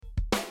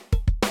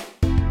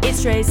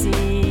It's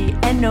Tracy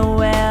and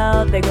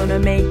Noel. They're gonna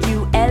make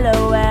you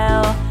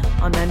LOL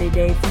on 90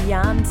 Day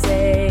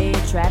Fiance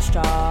Trash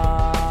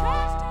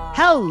Talk.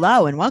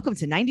 Hello and welcome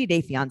to 90 Day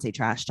Fiance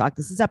Trash Talk.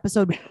 This is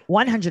episode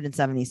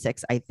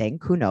 176, I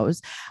think. Who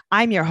knows?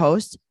 I'm your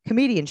host,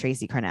 comedian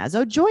Tracy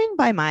Carnazzo, joined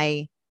by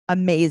my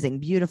amazing,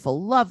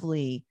 beautiful,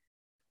 lovely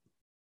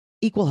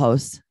equal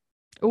host,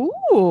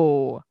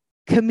 Ooh,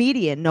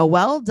 comedian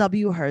Noel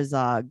W.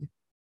 Herzog,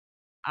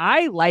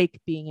 I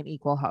like being an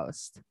equal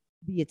host.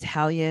 the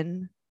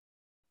Italian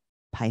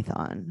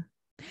Python.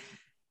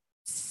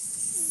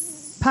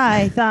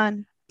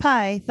 Python.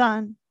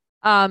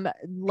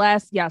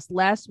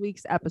 Last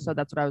week's episode,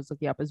 that's what I was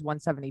looking up, is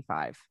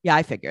 175. Yeah,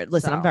 I figured.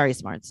 Listen, I'm So- very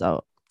smart,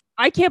 so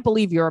I can't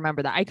believe you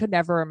remember that. I could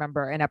never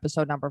remember an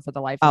episode number for the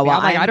life Oh, of me. well,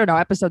 I'm like, I'm- I don't know,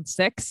 episode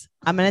 6.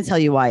 I'm going to tell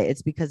you why.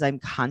 It's because I'm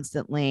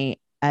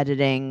constantly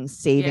editing,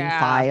 saving Yeah.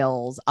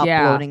 files,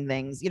 Yeah. uploading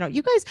things. You know,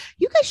 you guys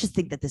just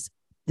think that this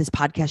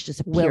podcast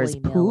just appears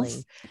Willy-nilly.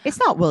 poof. It's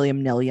not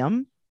William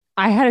Nilliam.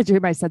 I had a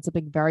dream I said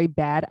something very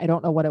bad. I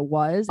don't know what it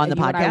was. On the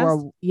you and I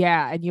podcast? were-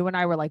 yeah. And you and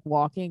I were like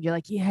walking. You're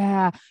like,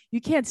 yeah, you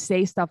can't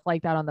say stuff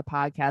like that on the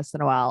podcast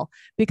in a while.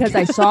 Because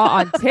I saw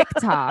on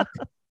TikTok,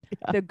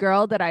 the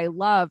girl that I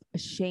love,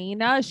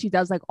 Shayna, she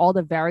does like all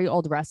the very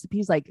old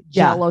recipes, like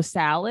Yeah. Jello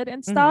salad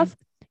and stuff.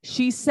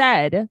 She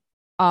said,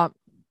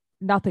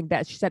 nothing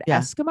bad. She said Yeah.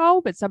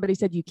 Eskimo, but somebody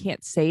said you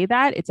can't say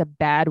that. It's a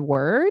bad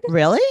word.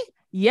 Really?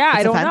 Yeah, I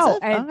It's don't know. offensive?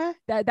 And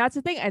Okay. that's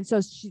the thing. And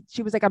so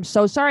she was like, I'm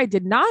so sorry. I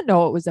did not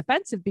know it was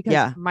offensive because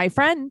Yeah. my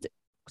friend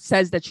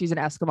says that she's an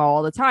Eskimo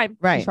all the time.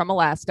 Right. She's from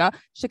Alaska.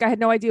 She's like, I had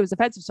no idea it was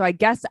offensive. So I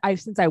guess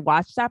since I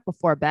watched that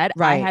before bed, I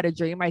Right. had a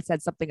dream I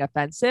said something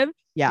offensive.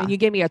 Yeah. And you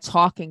gave me a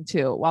talking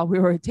to while we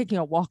were taking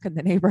a walk in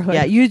the neighborhood.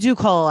 Yeah. You do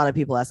call a lot of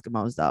people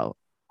Eskimos, though.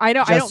 I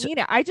know. I Just- don't mean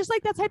it. I just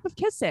like that type of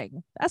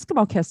kissing.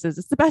 Eskimo kisses.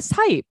 It's the best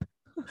type.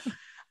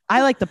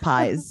 I like the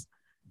pies.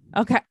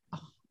 Okay. Oh,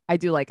 I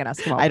do like an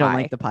Eskimo I don't pie.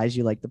 like the pies.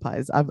 You like the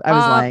pies. I was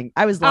lying.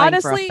 I was lying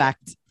for honestly,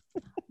 effect.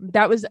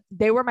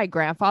 They were my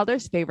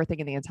grandfather's favorite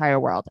thing in the entire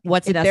world.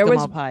 What's an if there Eskimo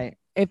was- pie?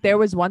 If there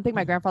was one thing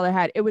my grandfather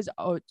had, it was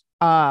a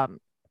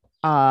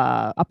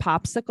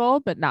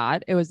popsicle, but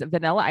not. It was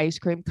vanilla ice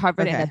cream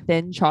covered in a Okay.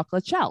 thin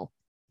chocolate shell.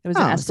 It was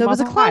an Oh, Eskimo so it was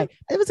a pie.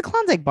 It was a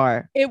Klondike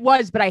bar. It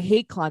was, but I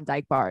hate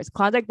Klondike bars.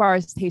 Klondike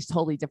bars taste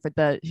totally different.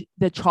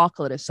 The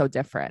chocolate is so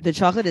different. The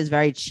chocolate is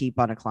very cheap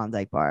on a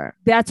Klondike bar.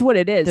 That's what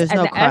it is. There's and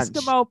no the crunch.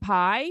 Eskimo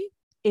pie,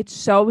 it's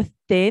so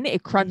thin,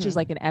 it crunches Mhm.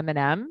 like an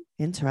M&M.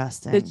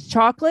 Interesting. The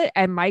chocolate,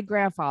 and my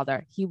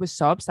grandfather, he was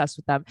so obsessed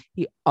with them.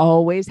 He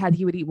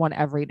would eat one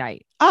every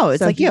night. Oh, it's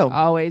So like he you.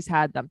 always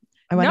had them.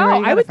 I wonder No, where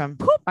you I got would it from.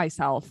 poop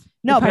myself.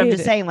 No, if but I I'm ate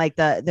just it. saying, like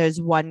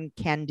there's one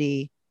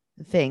candy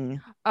thing,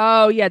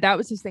 Oh yeah, that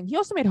was his thing. He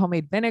also made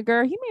homemade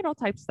vinegar. He made all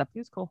types of stuff. He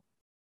was cool.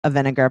 a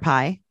vinegar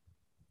pie.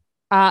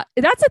 That's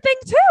a thing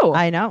too.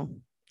 I know.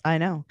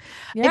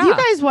 If Yeah. you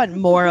guys want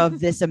more of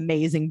this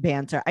amazing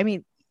banter, I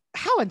mean,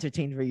 how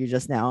entertained were you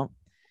just now?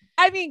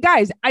 I mean,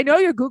 guys, I know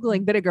you're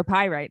Googling vinegar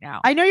pie right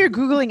now. I know you're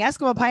Googling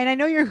Eskimo pie, and I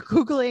know you're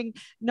Googling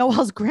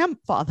Noel's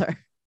grandfather.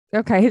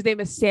 Okay, his name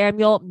is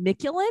Samuel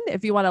Mikulin.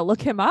 If you want to look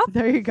him up.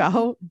 There you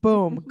go.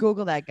 Boom.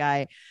 Google that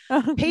guy.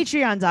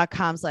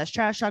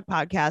 Patreon.com/trash talk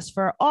podcast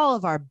for all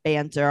of our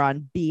banter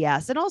on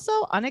BS and also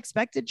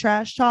unexpected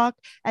trash talk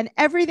and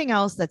everything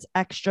else that's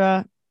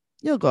extra.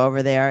 You'll go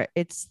over there.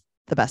 It's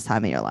the best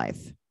time of your life.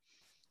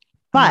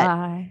 But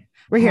I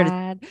we're here to.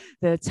 had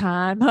the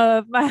time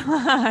of my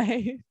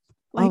life.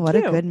 Oh, what a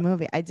you. good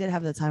movie. I did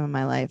have the time of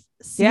my life.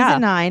 Season Yeah.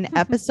 9,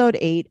 episode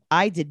 8.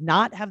 I did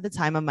not have the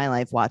time of my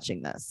life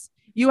watching this.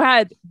 You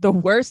had the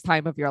worst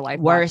time of your life.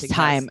 Worst watching this.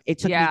 time. It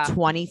took Yeah. me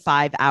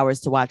 25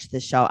 hours to watch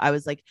this show. I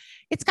was like,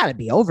 it's got to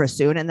be over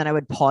soon. And then I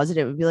would pause it.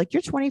 It would be like,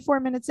 you're 24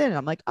 minutes in. And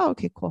I'm like, oh,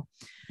 okay, cool.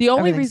 The only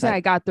Everything's reason set. I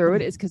got through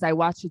it is because I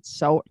watched it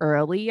so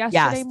early yesterday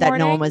Yes, morning. that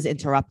no one was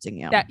interrupting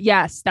you.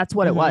 Yes, that's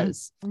what Mhm. it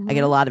was. I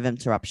get a lot of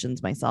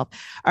interruptions myself.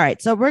 All right.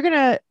 So we're going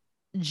to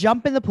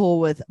jump in the pool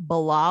with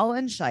Bilal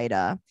and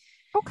Shida.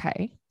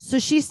 Okay. So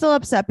she's still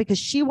upset because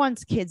she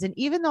wants kids. And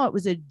even though it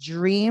was a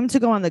dream to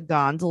go on the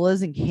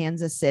gondolas in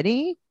Kansas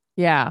City,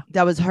 Yeah.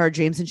 that was her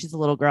dream since she's a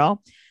little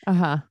girl.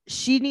 Uh-huh.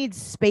 She needs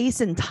space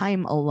and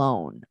time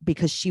alone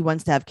because she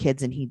wants to have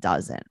kids and he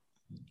doesn't.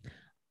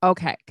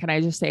 Okay. Can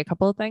I just say a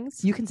couple of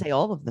things? You can say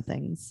all of the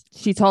things.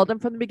 She told him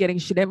from the beginning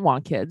she didn't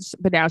want kids,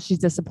 but now she's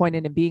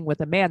disappointed in being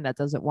with a man that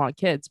doesn't want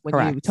kids when you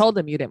Correct. told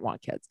him you didn't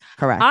want kids.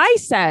 Correct. I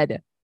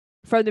said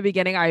from the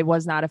beginning I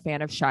was not a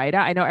fan of Shida.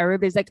 I know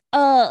everybody's like,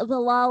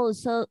 Bilal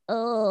is so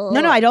No,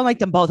 I don't like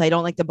them both. I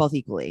don't like them both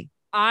equally.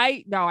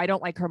 I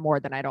don't like her more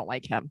than I don't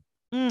like him.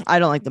 I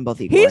don't like them both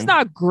equally. He's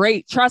not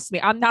great. Trust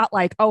me. I'm not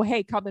like, oh,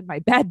 hey, come in my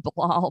bed,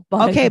 Bilal.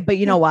 But Okay, but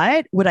you know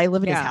what? Would I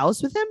live in his Yeah.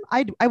 house with him?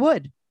 I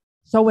would.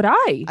 so would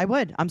I. I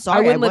would. I'm I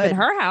sorry. wouldn't live in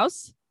her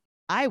house.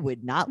 I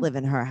would not live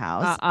in her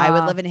house. I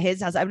would live in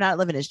his house. I would not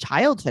live in his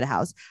childhood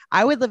house.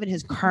 I would live in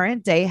his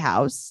current day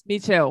house. Me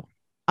too.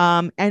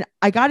 And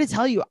I got to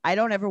tell you, I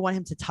don't ever want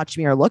him to touch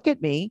me or look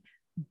at me,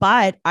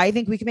 but I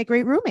think we can make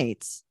great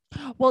roommates.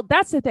 Well,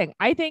 that's the thing.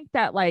 I think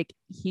that like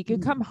he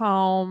could come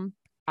home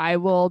I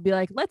will be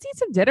like, let's eat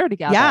some dinner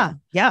together. Yeah.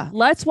 Yeah.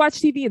 Let's watch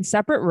TV in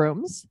separate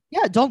rooms.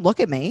 Yeah. Don't look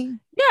at me.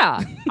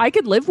 Yeah. I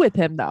could live with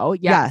him though.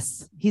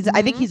 Yes.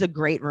 I think Mhm. he's a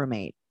great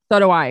roommate. So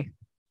do I.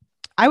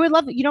 I would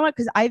love, you know what?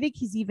 Because I think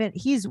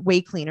he's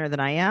way cleaner than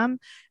I am.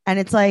 And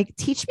it's like,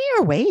 teach me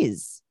your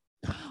ways.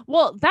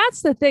 Well,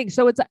 that's the thing.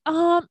 So it's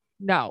like,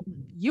 no,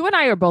 you and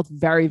I are both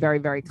very, very,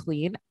 very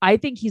clean. I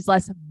think he's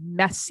less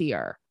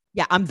messier.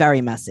 Yeah. I'm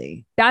very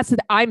messy.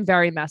 I'm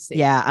very messy.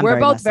 Yeah. We're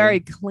both messy. very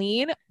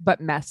clean, but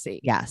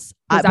messy. Yes.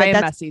 Because But I am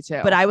that's- messy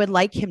too. But I would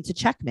like him to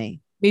check me.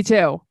 Me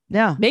too.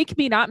 Yeah. Make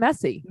me not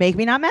messy. Make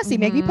me not messy.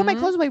 Make me put my Mhm.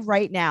 clothes away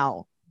right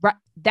now. Right.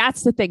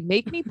 That's the thing.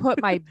 Make me put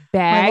my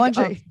bag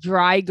laundry. of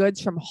dry goods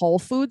from Whole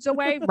Foods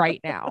away right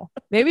now.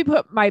 Maybe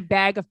put my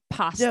bag of Do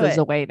pastas it.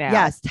 away now.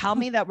 Yes. Tell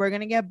me that we're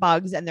going to get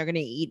bugs and they're going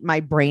to eat my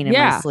brain in my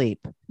Yeah.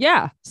 sleep.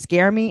 Yeah.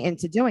 Scare me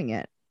into doing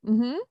it.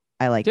 Mm-hmm.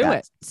 I like Do that.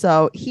 it.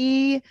 So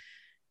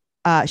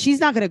she's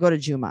not going to go to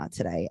Juma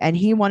today. And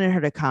he wanted her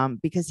to come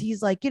because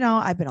he's like,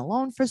 I've been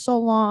alone for so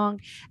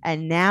long.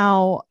 And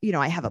now,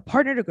 I have a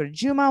partner to go to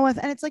Juma with.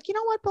 And it's like, you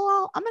know what,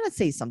 Bilal, I'm going to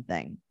say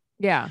something.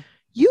 Yeah.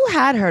 You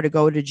had her to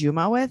go to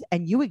Juma with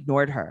and you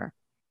ignored her.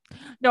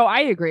 No,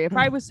 I agree. If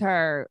I Mm. was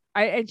her,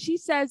 and she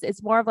says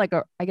it's more of like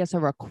a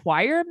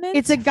requirement.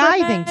 It's a for guy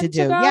thing men to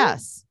do. go?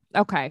 Yes.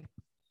 Okay.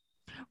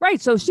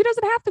 Right. So she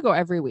doesn't have to go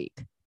every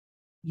week.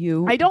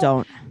 You I don't-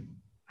 have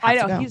I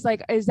to know. go. He's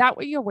like, is that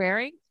what you're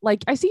wearing?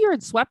 Like, I see you're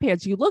in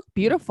sweatpants. You look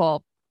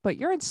beautiful, but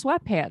you're in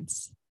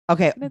sweatpants.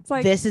 Okay. And it's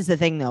like, This is the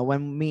thing though.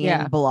 When me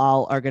Yeah. and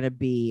Bilal are going to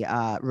be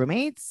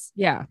roommates,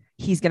 yeah.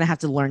 he's going to have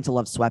to learn to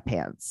love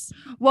sweatpants.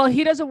 Well,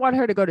 he doesn't want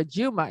her to go to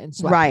Juma in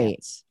sweatpants.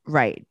 Right.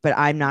 Right. But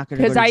I'm not going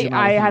to Because go to Juma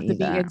I with him have to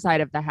be either.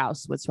 inside of the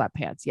house with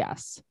sweatpants.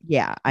 Yes.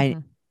 Yeah.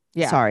 Mhm.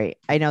 Yeah. Sorry.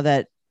 I know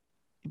that,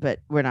 but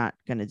we're not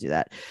going to do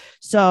that.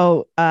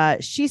 So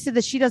she said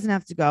that she doesn't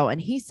have to go.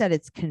 And he said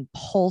it's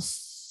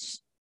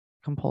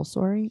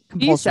compulsory.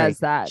 He says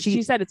that. She-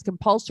 She said it's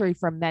compulsory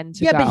for men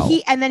to Yeah. go.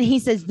 But then he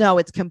says, no,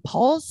 it's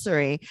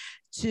compulsory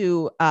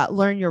to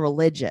learn your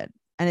religion.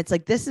 And it's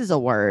like, this is a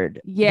word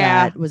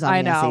that was on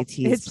I the know.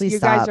 SATs. Please you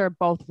stop. guys are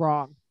both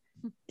wrong.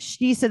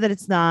 She said that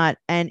it's not.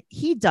 And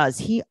he does.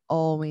 He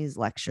always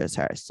lectures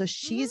her. So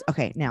she's Mm-hmm.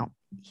 okay. Now,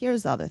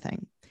 here's the other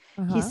thing.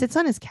 He Uh-huh. sits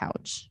on his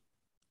couch.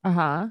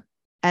 Uh-huh.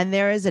 And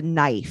there is a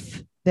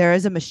knife, there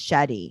is a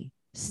machete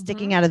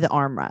sticking out of the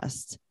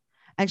armrest.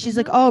 And she's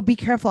like, oh, be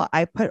careful.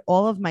 I put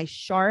all of my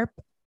sharp,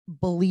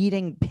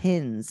 bleeding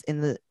pins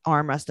in the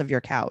armrest of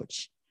your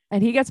couch.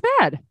 And he gets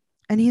mad.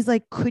 And he's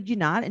like, could you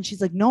not? And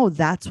she's like, no,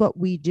 that's what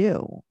we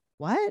do.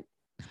 What?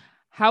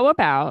 How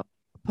about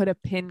put a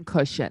pin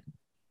cushion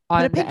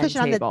on Put a the pin end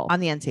cushion table? on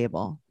the end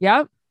table.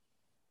 Yep.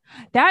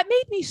 That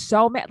made me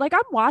so mad. Like,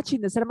 I'm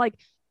watching this and I'm like,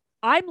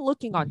 I'm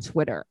looking on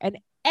Twitter and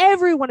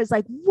everyone is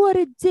like, what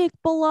a dick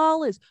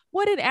Bilal is.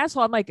 What an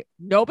asshole. I'm like,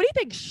 nobody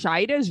thinks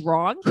Shida is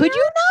wrong. Could here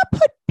you not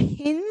put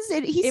pins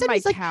in? He in said my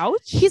he's like,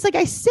 couch? he's like,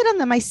 I sit on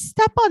them, I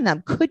step on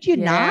them. Could you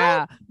not?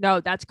 Yeah.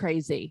 No, that's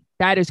crazy.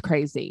 That is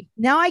crazy.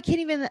 Now I can't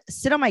even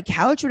sit on my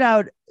couch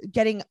without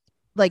getting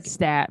like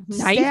Knifed.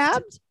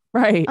 stabbed.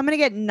 Right. I'm gonna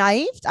get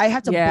knifed. I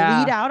have to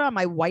Yeah. bleed out on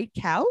my white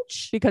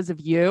couch. Because of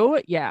you.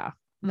 Yeah.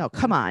 No,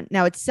 come on.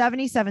 Now it's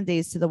 77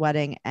 days to the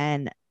wedding,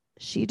 and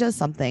she does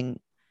something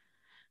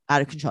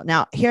out of control.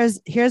 Now,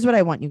 here's what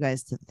I want you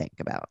guys to think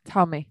about.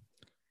 Tell me.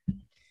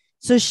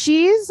 So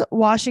she's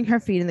washing her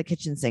feet in the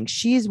kitchen sink.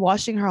 She's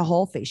washing her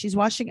whole face. She's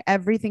washing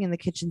everything in the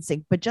kitchen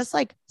sink, but just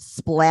like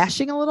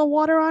splashing a little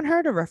water on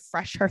her to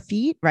refresh her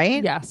feet,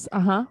 right? Yes.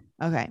 Uh-huh.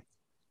 Okay.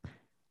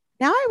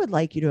 Now I would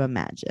like you to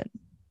imagine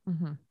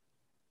Mm-hmm.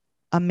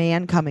 a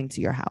man coming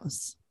to your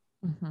house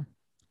Mm-hmm.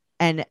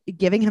 and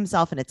giving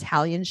himself an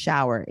Italian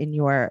shower in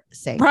your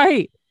sink.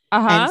 Right.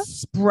 Uh-huh. And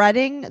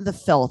spreading the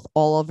filth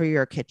all over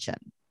your kitchen.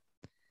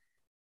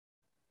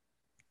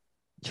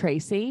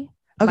 Tracy.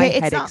 Okay, My it's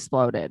head not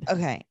exploded.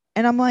 okay.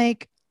 And I'm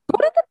like, Go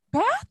to the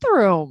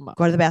bathroom.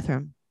 go to the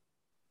bathroom.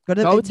 Go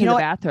to Go you to know the what?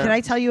 bathroom. Can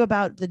I tell you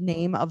about the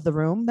name of the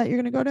room that you're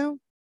gonna go to?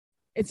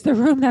 It's the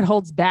room that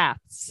holds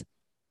baths.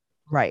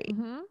 Right.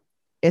 Mm-hmm.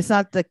 It's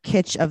not the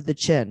kitsch of the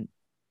chin.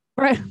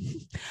 Right.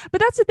 But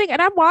that's the thing.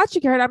 And I'm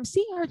watching her and I'm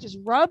seeing her just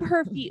rub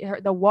her feet,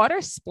 the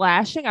water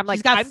splashing. I'm like,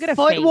 She's got I'm gonna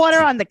foot faint.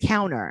 water on the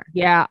counter.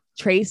 Yeah.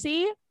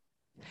 Tracy,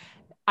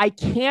 I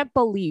can't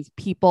believe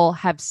people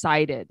have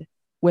sided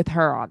with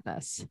her on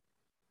this.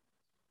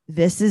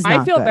 This is I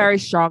not feel good. very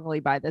strongly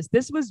by this.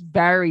 This was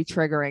very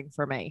triggering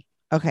for me.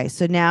 Okay.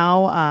 So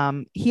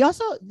now he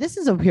also, this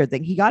is a weird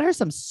thing. He got her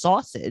some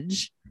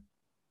sausage,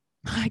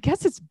 I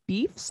guess it's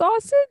beef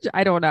sausage.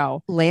 I don't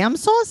know. lamb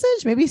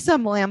sausage, maybe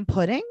some lamb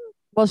pudding.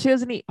 Well, she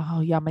doesn't eat. Oh,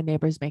 yeah. My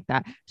neighbors make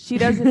that. She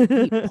doesn't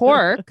eat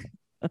pork.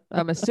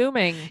 I'm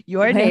assuming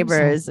Your lamb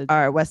neighbors sausage.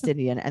 are West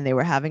Indian and they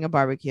were having a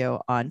barbecue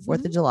on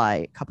 4th of July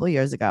a couple of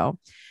years ago.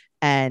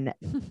 And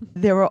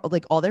there were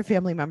like all their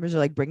family members are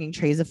like bringing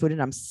trays of food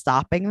and I'm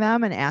stopping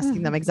them and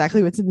asking them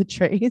exactly what's in the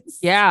trays.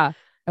 Yeah.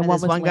 And one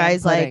this was one lamb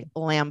guy's like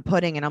pudding. lamb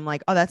pudding. And I'm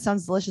like, oh, that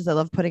sounds delicious. I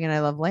love pudding and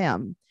I love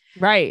lamb.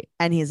 Right.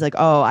 And he's like,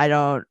 oh, I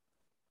don't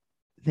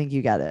think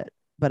you get it,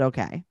 but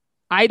okay.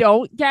 I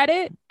don't get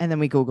it. And then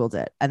we Googled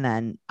it. And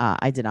then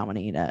I did not want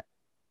to eat it.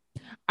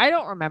 I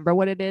don't remember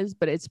what it is,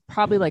 but it's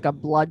probably like a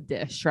blood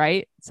dish,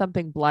 right?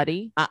 Something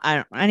bloody. I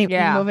don't. Anyway,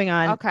 Yeah. moving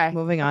on. Okay.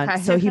 Moving on.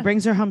 Okay. So he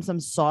brings her home some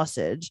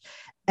sausage,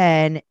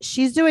 and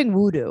she's doing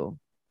voodoo,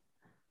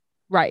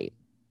 Right.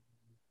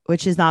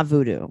 which is not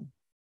voodoo.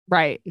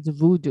 Right. It's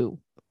voodoo.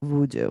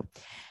 Voodoo.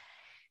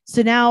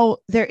 So now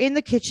they're in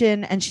the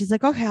kitchen, and she's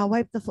like, "Okay, I'll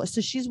wipe the floor."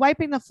 So she's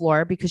wiping the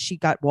floor because she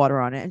got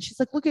water on it, and she's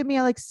like, "Look at me,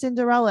 I like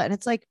Cinderella." And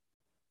it's like,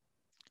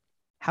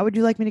 how would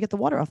you like me to get the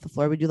water off the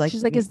floor? Would you like?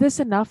 She's like, "Is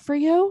this enough for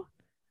you?"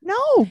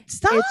 No,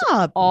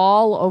 stop.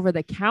 All over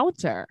the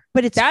counter.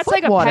 But it's That's foot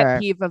like a water.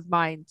 pet peeve of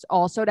mine.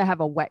 Also, to have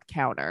a wet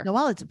counter.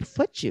 Noelle, it's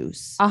foot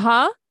juice.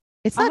 Uh-huh.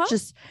 It's not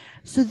just.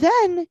 So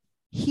then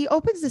he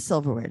opens the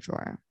silverware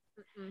drawer.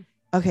 Mm-mm.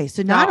 Okay,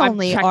 so not No, I'm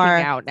only checking are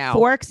out now.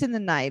 forks in the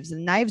knives,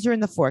 and knives are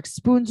in the forks,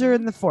 spoons are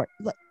in the fork.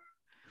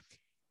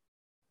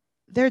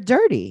 They're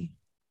dirty.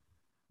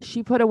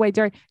 She put away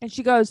dirt, and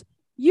she goes,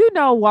 "You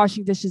know,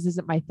 washing dishes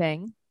isn't my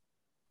thing."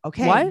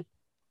 Okay. What?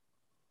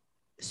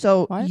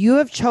 So What? you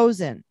have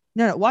chosen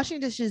washing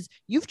dishes.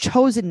 You've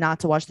chosen not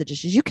to wash the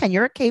dishes. You can.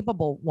 You're a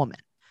capable woman.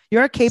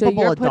 You're a capable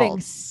so you're adult. putting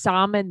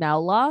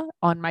salmonella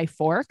on my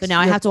forks. So now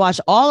I have to wash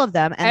all of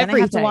them, and then I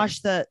have to Everything.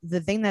 wash the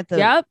thing that the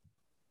Yep.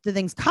 the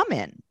things come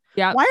in.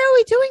 Yep. Why are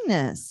we doing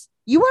this?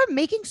 You are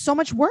making so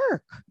much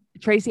work.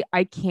 Tracy,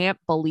 I can't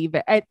believe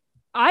it. And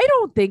I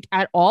don't think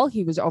at all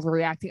he was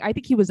overreacting. I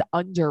think he was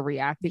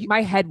underreacting.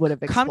 My head would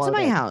have exploded. Come to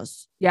my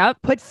house.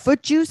 Yep. Put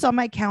foot juice on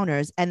my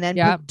counters, and then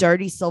Yep. put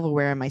dirty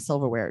silverware in my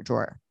silverware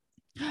drawer.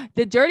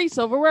 The dirty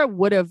silverware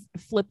would have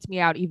flipped me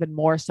out even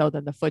more so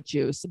than the foot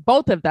juice.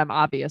 Both of them,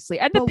 obviously.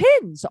 And the Well-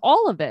 pins,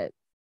 all of it.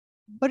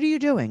 What are you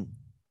doing?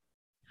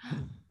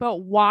 But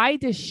why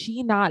does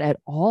she not at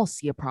all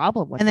see a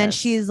problem with And then this?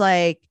 she's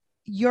like,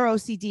 "You're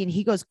OCD," and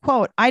he goes,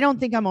 "Quote, I don't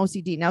think I'm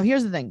OCD." Now,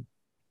 here's the thing.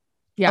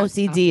 Yeah.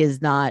 OCD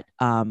is not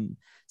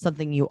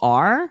something you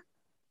are.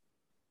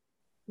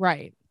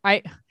 Right.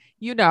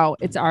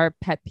 It's our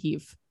pet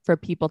peeve for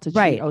people to treat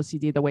Right.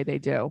 OCD the way they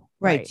do.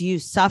 Right. Do you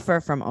suffer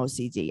from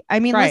OCD? I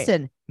mean, Right.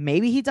 listen,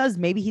 maybe he does,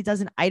 maybe he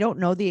doesn't. I don't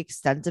know the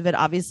extent of it.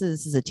 Obviously,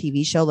 this is a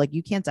TV show. Like,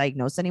 you can't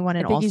diagnose anyone. I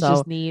And think he's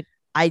also, just neat.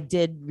 I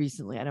did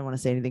recently, I don't want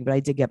to say anything, but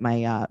I did get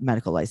my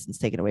medical license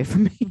taken away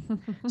from me.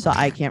 So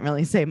I can't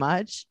really say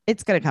much.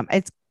 It's going to come.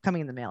 It's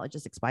coming in the mail. It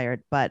just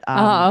expired. But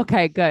Oh,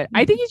 okay, good.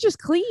 I think he's just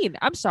clean.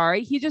 I'm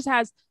sorry. He just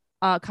has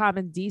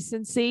common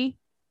decency.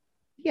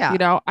 yeah, You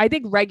know, I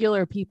think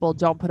regular people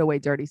don't put away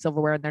dirty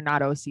silverware and they're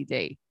not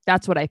OCD.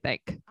 That's what I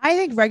think. I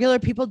think regular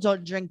people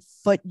don't drink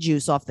foot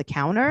juice off the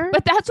counter.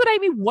 But that's what I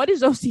mean. What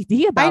is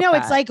OCD about? I know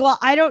that? it's like, well,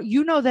 I don't,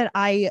 you know, that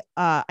I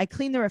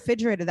clean the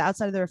refrigerator, the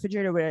outside of the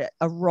refrigerator with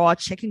a raw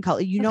chicken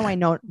cutlet. You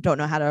know, don't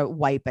know how to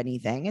wipe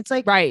anything. It's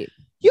like, right.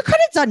 you could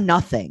have done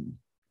nothing.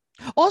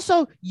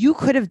 Also, you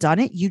could have done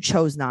it. You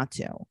chose not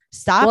to.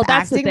 Stop Well,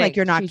 that's the acting like thing.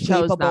 you're not She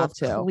chose capable not of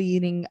to.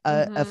 cleaning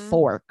a Mhm.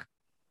 fork.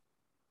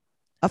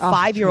 A Oh,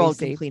 5-year-old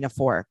Tracy. can clean a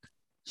fork.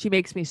 She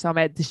makes me so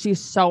mad. She's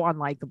so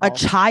unlikable. A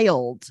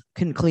child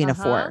can clean a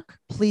Uh-huh. fork.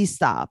 Please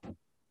stop.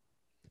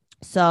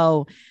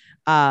 So,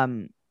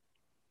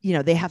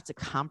 they have to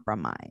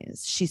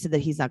compromise. She said that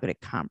he's not going to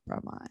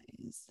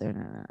compromise.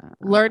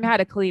 Learn how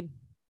to clean.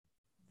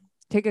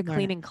 Take a Learn it.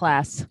 cleaning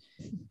class.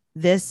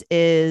 This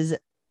is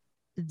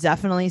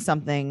definitely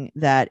something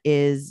that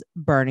is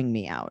burning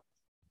me out.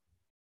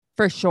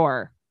 For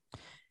sure.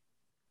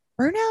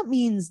 Burnout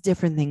means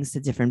different things to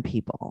different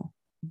people.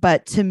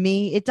 But to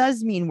me, it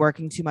does mean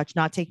working too much,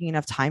 not taking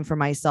enough time for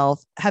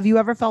myself. Have you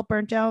ever felt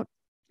burnt out?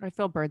 I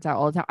feel burnt out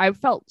all the time. I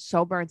felt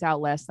so burnt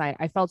out last night.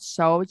 I felt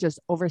so just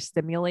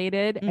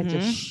overstimulated and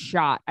just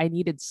shot. I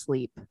needed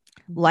sleep.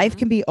 Life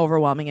can be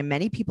overwhelming, and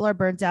many people are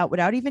burnt out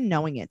without even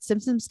knowing it.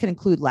 Symptoms can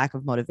include lack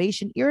of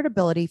motivation,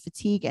 irritability,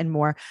 fatigue, and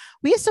more.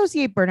 We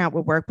associate burnout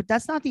with work, but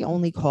that's not the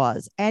only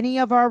cause. Any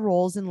of our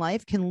roles in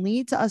life can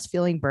lead to us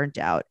feeling burnt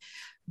out.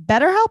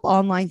 BetterHelp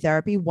Online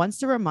Therapy wants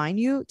to remind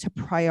you to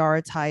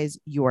prioritize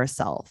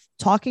yourself.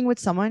 Talking with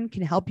someone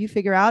can help you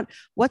figure out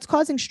what's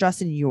causing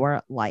stress in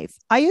your life.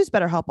 I use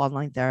BetterHelp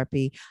Online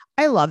Therapy.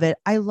 I love it.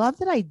 I love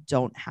that I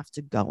don't have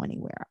to go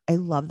anywhere. I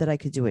love that I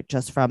could do it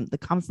just from the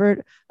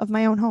comfort of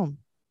my own home.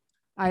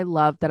 I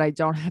love that I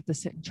don't have to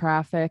sit in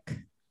traffic.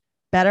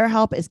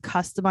 BetterHelp is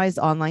customized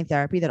online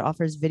therapy that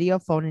offers video,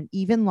 phone, and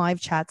even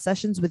live chat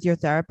sessions with your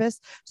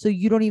therapist, so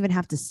you don't even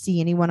have to see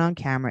anyone on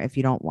camera if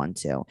you don't want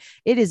to.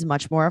 It is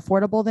much more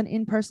affordable than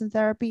in-person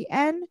therapy,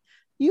 and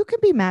you can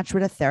be matched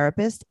with a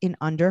therapist in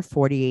under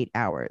 48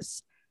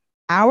 hours.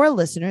 Our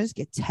listeners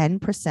get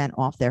 10%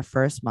 off their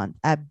first month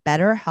at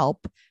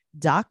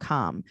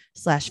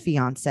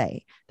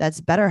BetterHelp.com/fiance. That's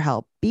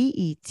BetterHelp,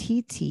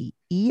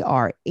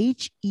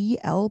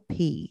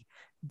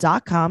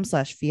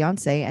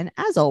 BetterHelp.com/fiance. And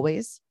as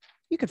always,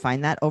 you could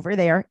find that over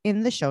there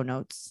in the show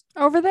notes.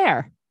 Over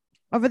there.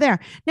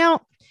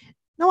 Now,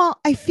 Noelle,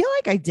 I feel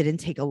like I didn't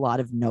take a lot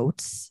of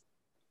notes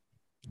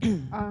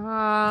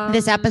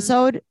this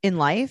episode in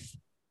life.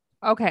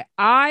 Okay.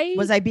 I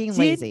Was I being did-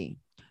 lazy?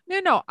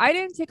 No, I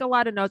didn't take a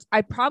lot of notes.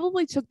 I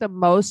probably took the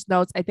most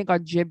notes, I think, on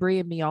Jibri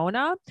and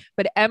Miona,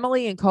 but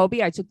Emily and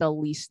Kobe, I took the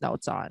least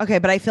notes on. Okay,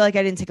 but I feel like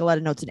I didn't take a lot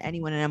of notes on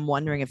anyone, and I'm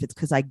wondering if it's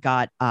because I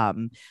got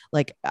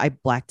like I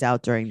blacked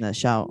out during the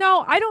show.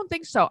 No, I don't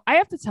think so. I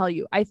have to tell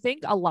you, I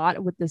think a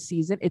lot with the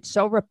season, it's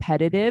so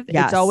repetitive.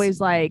 Yes. It's always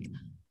like,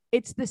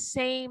 it's the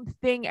same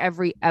thing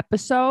every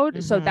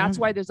episode. So that's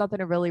why there's nothing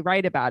to really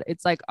write about.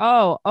 It's like,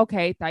 oh,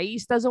 okay,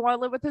 Thais doesn't want to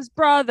live with his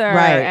brother.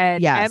 Right.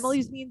 And Yes.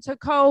 Emily's mean to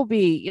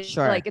Kobe.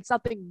 Sure. Like, it's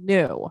something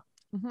new.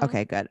 Mhm.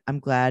 Okay, good. I'm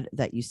glad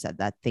that you said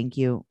that. Thank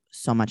you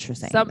so much for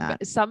saying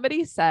that.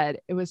 Somebody said,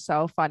 it was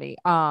so funny,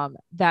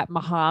 that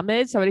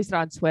Muhammad, somebody said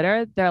on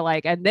Twitter, they're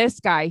like, and this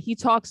guy, he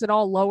talks in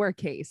all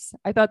lowercase.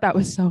 I thought that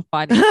was so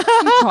funny. He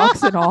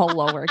talks in all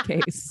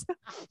lowercase.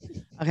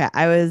 Okay,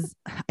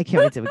 I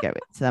can't wait to get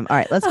to them. All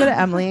right, let's go to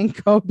Emily and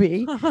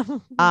Kobe.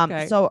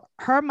 Okay. So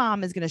her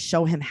mom is going to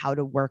show him how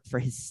to work for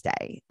his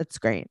stay. That's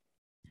great.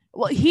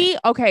 Well, the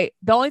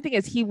only thing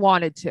is he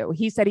wanted to.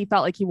 He said he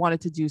felt like he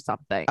wanted to do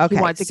something. Okay, He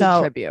wanted to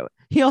contribute.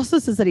 He also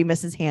says that he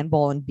misses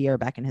handball and beer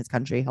back in his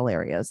country.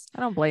 Hilarious.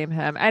 I don't blame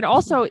him. And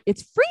also,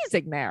 it's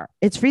freezing there.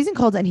 It's freezing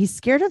cold and he's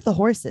scared of the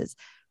horses.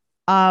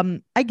 I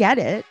get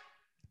it.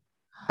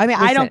 I mean,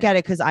 I Listen. don't get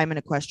it because I'm an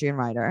equestrian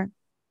rider.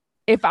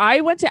 If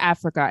I went to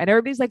Africa and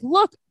everybody's like,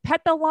 look,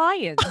 pet the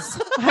lions,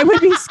 I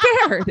would be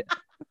scared.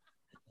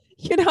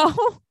 You know?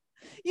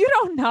 You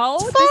don't know.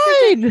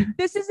 Fine.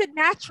 This isn't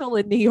natural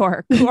in New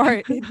York or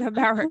in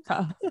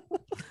America.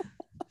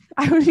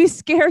 I would be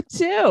scared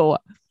too.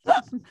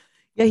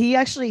 Yeah,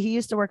 he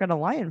used to work on a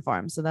lion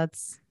farm, so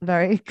that's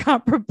very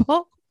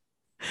comparable.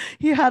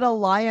 He had a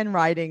lion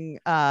riding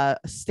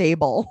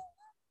stable.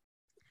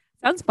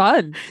 Sounds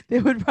fun. They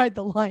would ride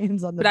the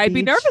lions on the But I'd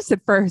be beach. nervous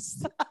at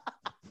first.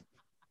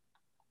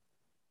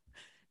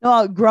 No,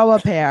 I'll grow a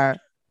pair.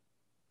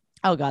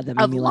 Oh God, that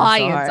made Of me laugh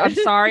so lions. hard. I'm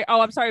sorry.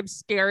 Oh, I'm sorry. I'm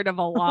scared of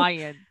a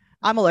lion.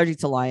 I'm allergic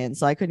to lions,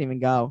 so I couldn't even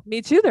go.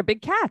 Me too. They're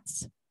big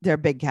cats. They're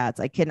big cats.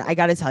 I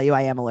got to tell you,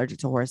 I am allergic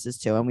to horses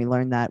too. And we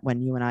learned that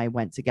when you and I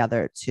went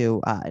together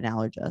to an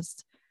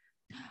allergist.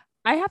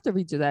 I have to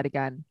redo that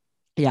again.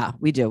 Yeah,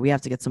 we do. We have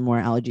to get some more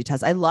allergy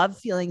tests. I love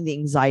feeling the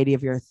anxiety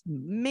of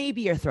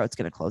maybe your throat's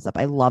going to close up.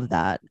 I love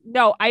that.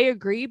 No, I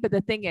agree. But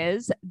the thing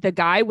is, the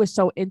guy was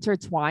so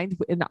intertwined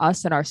in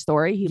us and our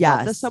story. He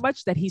loved us so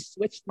much that he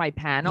switched my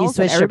panels.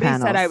 switched your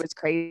everybody said I panels. was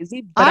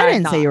crazy. But I I'm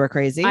didn't not. say you were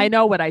crazy. I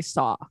know what I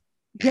saw.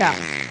 Yeah.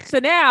 So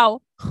now,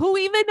 who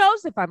even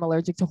knows if I'm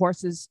allergic to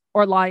horses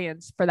or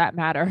lions for that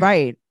matter?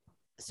 Right.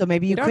 So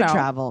maybe you don't could know.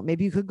 travel.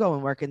 Maybe you could go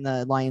and work in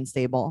the lion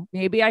stable.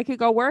 Maybe I could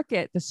go work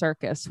at the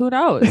circus. Who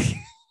knows?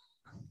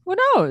 Who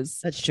knows?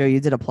 That's true. You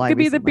did apply. Could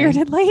be the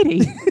recently. bearded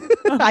lady.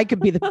 I could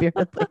be the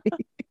bearded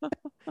lady. All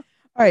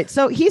right.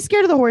 So he's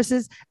scared of the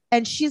horses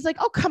and she's like,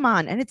 oh, come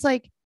on. And it's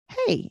like,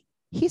 hey,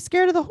 he's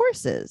scared of the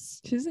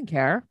horses. She doesn't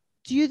care.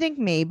 Do you think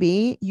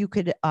maybe you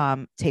could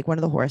take one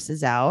of the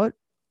horses out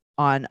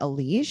on a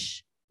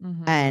leash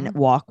and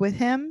walk with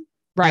him?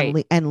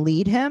 Right. And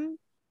lead him?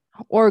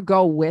 Or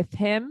go with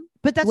him.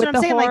 But that's with what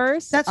I'm the saying. Like,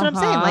 horse? that's what I'm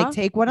saying. Like, Uh-huh.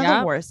 take one of the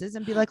Yeah. horses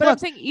and be like, But I'm look,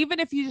 saying, even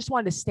if you just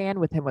wanted to stand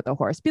with him with a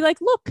horse, be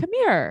like, look, come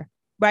here.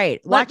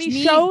 right. Let Watch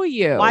me show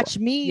you. Watch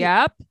me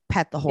Yep.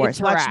 pet the horse.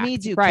 Watch me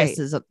Interact. do Right.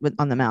 kisses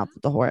on the mouth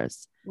with the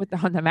horse.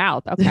 On the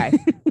mouth. Okay.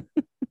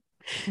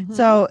 Mhm.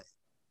 So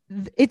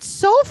it's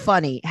so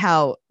funny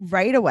how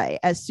right away,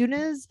 as soon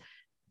as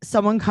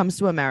someone comes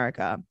to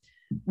America,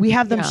 we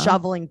have them Yeah.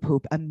 shoveling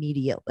poop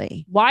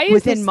immediately. Why is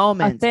within this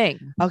moments. a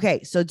thing?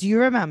 Okay. So do you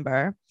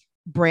remember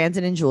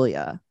Brandon and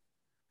Julia?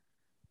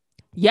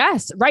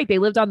 Yes. Right. They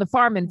lived on the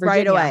farm in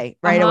Virginia.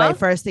 Right away. Uh-huh.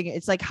 First thing,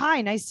 it's like,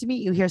 hi, nice to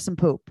meet you. Here's some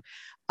poop.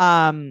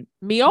 Miona.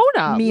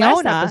 Last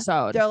Miona,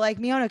 episode. they're like,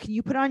 Miona, can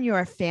you put on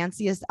your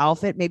fanciest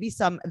outfit? Maybe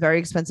some very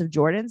expensive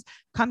Jordans.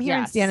 Come here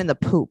and Yes. stand in the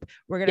poop.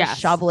 We're going to Yes.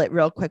 shovel it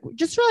real quick,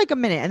 just for like a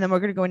minute. And then we're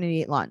going to go in and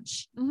eat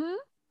lunch. Mhm.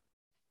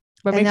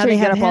 But And make now sure they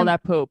you get have up all him-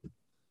 that poop.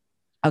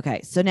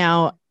 Okay. So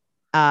now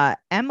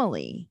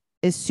Emily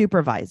is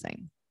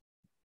supervising.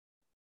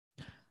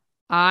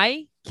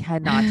 I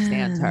cannot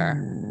stand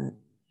her.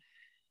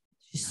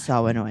 She's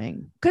so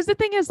annoying. Because the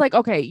thing is, like,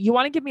 okay, you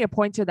want to give me a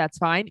pointer, that's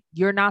fine.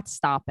 You're not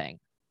stopping.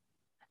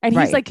 And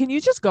Right. he's like, can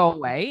you just go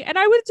away? And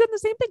I would have done the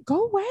same thing.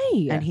 Go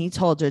away. And he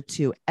told her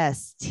to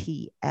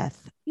STF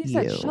He you.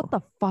 said, shut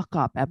the fuck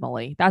up,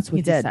 Emily. That's what He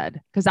he did.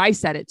 said. Because I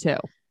said it too.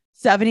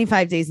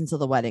 75 days until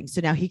the wedding. So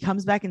now he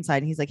comes back inside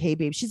and he's like, hey,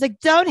 babe. She's like,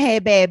 don't, hey,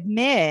 babe,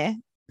 meh.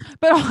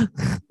 But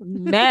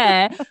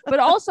meh. But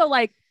also,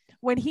 like,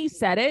 when he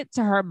said it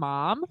to her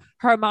mom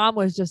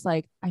was just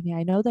like, I mean,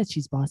 I know that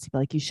she's bossy, but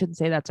like, you shouldn't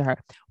say that to her.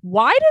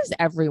 Why does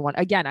everyone,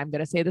 again, I'm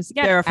going to say this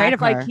again, They're afraid act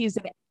of like her. he's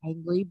an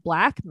angry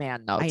black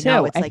man, though, I too.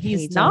 know, it's and like, hey,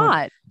 he's don't-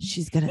 not.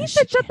 She's going He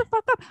said, shut the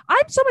fuck up.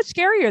 I'm so much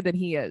scarier than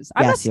he is.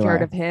 I'm not Yes, you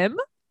scared are. of him.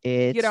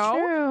 It's You know,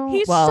 true.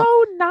 He's Well,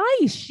 so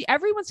nice.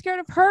 Everyone's scared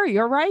of her.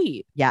 You're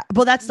right. yeah.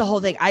 Well, that's the whole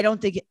thing. I don't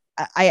think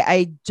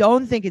I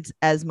don't think it's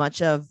as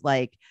much of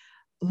like,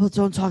 well,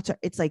 don't talk to her.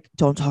 It's like,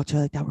 don't talk to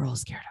her like that. We're all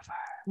scared of her.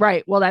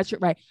 Right. Well, that's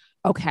right.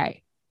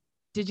 Okay.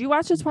 Did you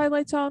watch the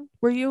Twilight Zone?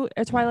 Were you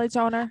a Twilight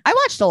Zoner? I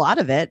watched a lot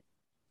of it.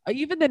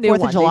 Even the new 4th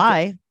one. of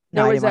July.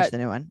 No, there I was didn't watch a- the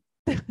new one.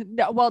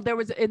 No, well, there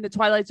was in the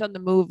Twilight Zone, the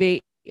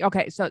movie.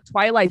 Okay, so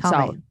Twilight Tell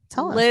Zone, me.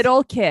 Tell us.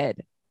 little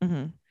kid.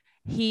 Mhm.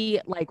 He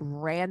like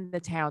ran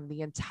the town.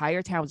 The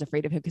entire town was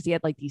afraid of him because he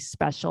had like these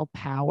special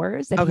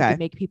powers that he Okay. could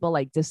make people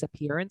like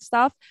disappear and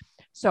stuff.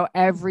 So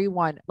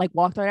everyone like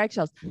walked on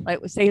eggshells. Like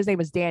say his name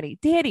was Danny.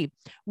 Danny,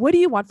 what do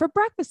you want for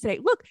breakfast today?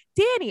 Look,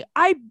 Danny,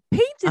 I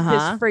painted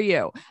this for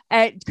you.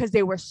 And because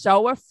they were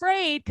so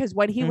afraid, because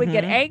when he would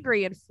get Mhm.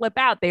 angry and flip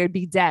out, they would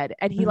be dead.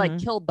 And he like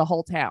Mhm. killed the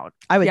whole town.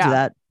 I would Yeah. do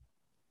that.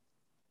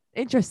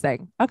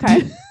 Interesting.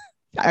 Okay.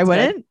 I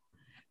wouldn't.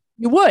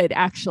 You would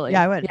actually.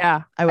 Yeah, I would.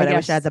 Yeah. I would. I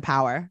wish guess. I had the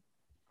power.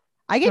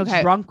 I get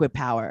Okay. drunk with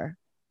power.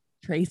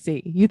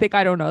 Tracy, you think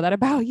I don't know that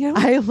about you?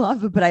 I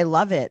love it, but I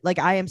love it. Like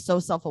I am so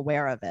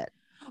self-aware of it.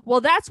 Well,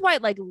 that's why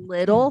like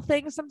little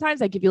things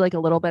sometimes I give you like a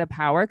little bit of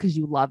power because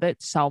you love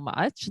it so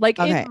much. Like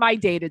Okay. in my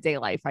day-to-day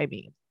life, I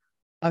mean.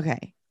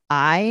 Okay.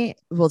 I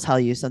will tell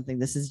you something.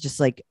 This is just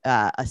like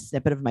a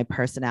snippet of my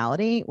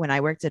personality. When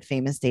I worked at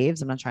Famous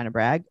Dave's, I'm not trying to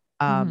brag.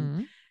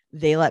 Mhm.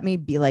 They let me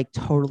be like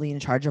totally in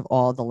charge of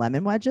all the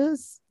lemon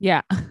wedges.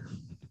 Yeah.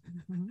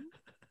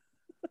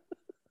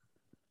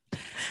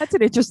 That's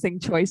an interesting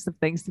choice of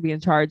things to be in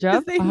charge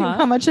of. They knew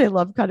how much I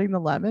love cutting the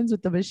lemons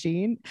with the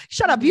machine.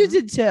 Shut up. You Mhm.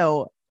 did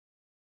too.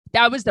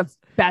 That was the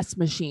best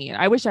machine.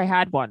 I wish I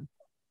had one.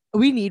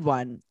 We need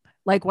one.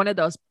 Like one of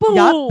those boom.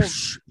 Yup.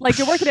 Like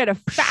you're working at a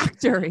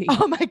factory.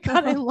 Oh my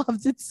God. I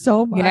loved it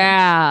so much.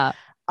 Yeah.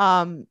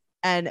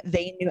 And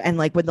they knew, and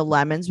like when the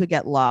lemons would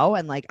get low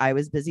and like I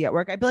was busy at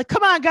work, I'd be like,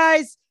 come on,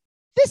 guys,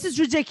 this is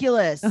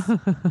ridiculous.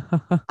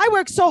 I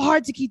work so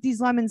hard to keep these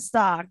lemons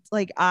stocked.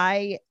 Like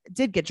I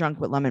did get drunk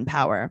with lemon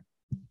power.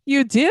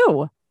 You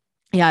do.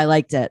 Yeah, I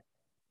liked it.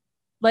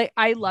 Like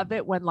I love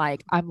it when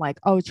like I'm like,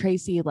 oh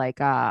Tracy,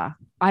 like I'm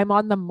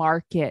on the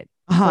market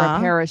for Uh-huh. a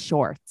pair of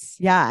shorts.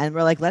 Yeah. And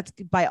we're like, let's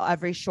buy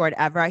every short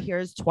ever.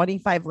 Here's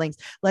 25 links.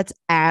 Let's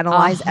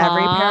analyze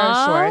every pair of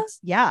Uh-huh. shorts.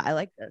 Yeah, I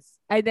like this.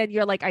 And then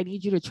you're like, I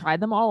need you to try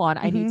them all on.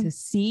 I need Mhm. to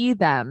see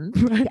them.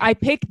 I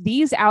pick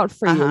these out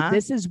for Uh-huh. you.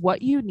 This is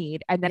what you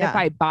need. And then if Yeah.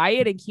 I buy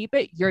it and keep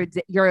it,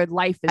 your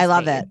life is I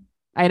love made. it.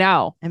 I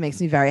know. It makes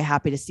me very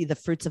happy to see the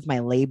fruits of my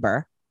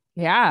labor,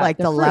 Yeah. like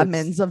the fruits,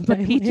 lemons of the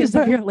my peaches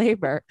labor. of your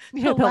labor. The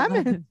Yeah,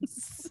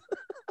 lemons.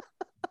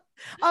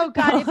 Oh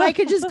God, if I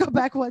could just go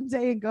back one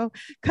day and go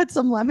cut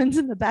some lemons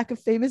in the back of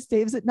Famous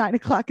Dave's at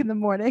 9:00 in the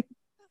morning.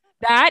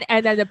 That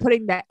and then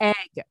putting the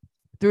egg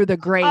through the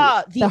grate.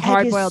 The egg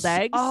hard-boiled is-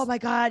 eggs. Oh my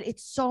God,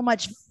 it's so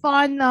much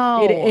fun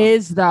though. It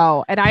is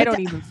though. And I But don't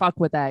the- even fuck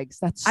with eggs.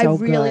 That's I so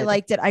really good.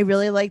 liked it. I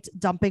really liked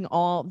dumping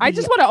all. I the-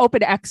 just want to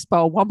open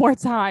Expo one more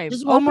time.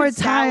 Just one Open more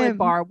salad time.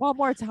 bar one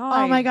more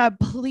time. Oh my God,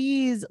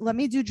 please let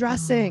me do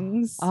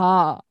dressings.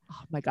 Oh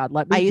my God.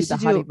 Let me I do used the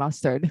to honey do-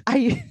 mustard.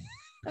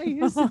 I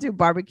used to do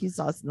barbecue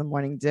sauce in the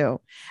morning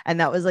too. And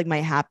that was like my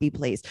happy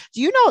place.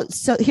 Do you know?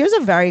 So here's a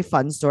very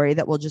fun story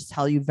that we'll just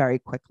tell you very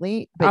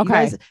quickly, but you Okay.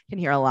 guys can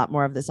hear a lot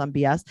more of this on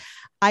BS.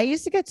 I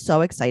used to get so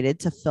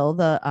excited to fill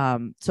the,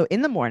 so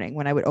in the morning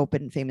when I would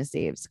open Famous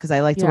Dave's, because I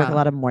like to work Yeah. a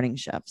lot of morning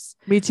shifts.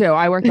 Me too.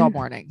 I worked all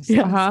mornings.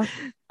 Yes.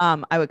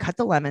 Uh-huh. I would cut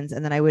the lemons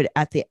and then I would,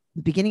 at the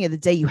beginning of the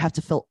day, you have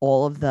to fill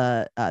all of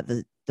the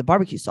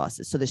barbecue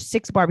sauces. So there's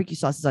 6 barbecue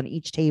sauces on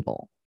each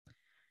table.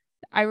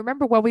 I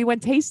remember when we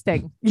went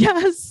tasting.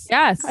 Yes.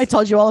 Yes. I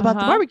told you all about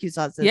the Uh-huh. barbecue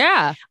sauces.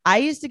 Yeah. I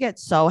used to get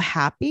so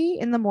happy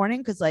in the morning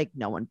because like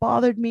no one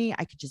bothered me.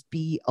 I could just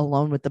be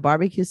alone with the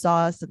barbecue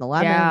sauce and the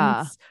lemons.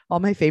 Yeah.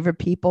 All my favorite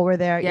people were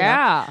there. you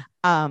know?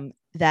 Yeah.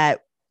 That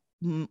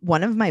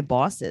one of my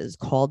bosses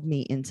called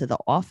me into the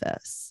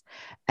office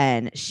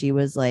and she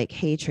was like,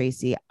 "Hey,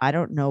 Tracy, I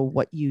don't know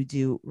what you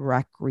do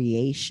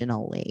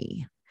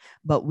recreationally,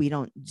 but we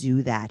don't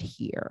do that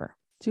here."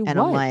 Do And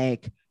what? I'm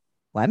like,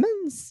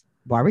 lemons,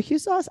 barbecue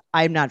sauce?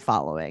 I'm not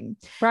following.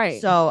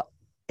 right. So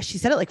she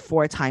said it like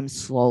 4 times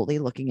slowly,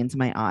 looking into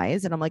my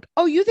eyes. And I'm like,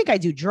 "Oh, you think I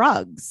do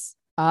drugs?"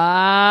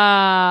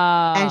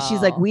 And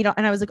she's like, "We don't."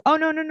 And I was like, "Oh,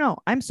 no.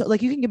 I'm so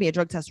like, you can give me a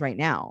drug test right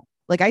now.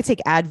 Like I take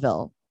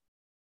Advil."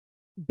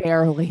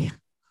 barely.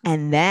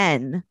 And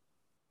then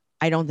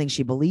I don't think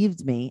she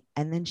believed me.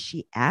 And then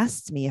she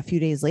asked me a few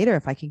days later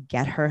if I could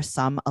get her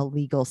some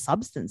illegal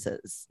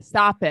substances.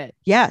 Stop it.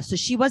 Yeah. So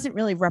she wasn't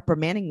really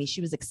reprimanding me.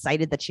 She was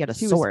excited that she had a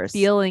She source. was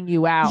feeling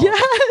you out.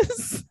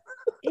 Yes.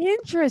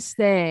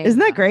 Interesting. Isn't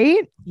that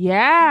great?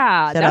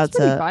 Yeah. Shout That's out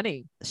pretty to-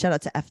 funny. Shout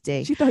out to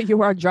FD. She thought you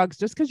were on drugs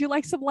just because you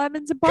like some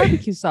lemons and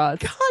barbecue sauce.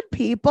 God,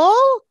 people.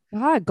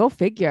 God, go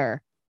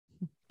figure.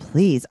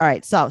 Please. All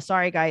right. So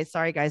sorry, guys.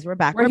 We're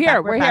back. We're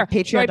here. We're here. back.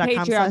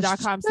 Patreon.com.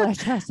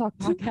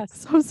 Patreon.com/podcast.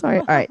 So sorry.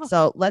 All right.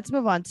 So let's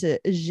move on to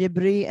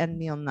Jibri and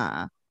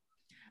Milna.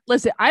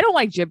 Listen, I don't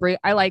like Jibri.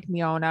 I like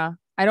Miona.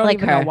 I don't Like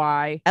even her. know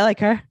why. I like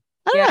her.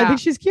 I don't know. I Yeah.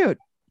 think she's cute.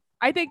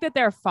 I think that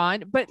they're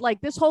fun, but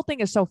like this whole thing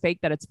is so fake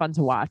that it's fun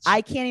to watch.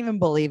 I can't even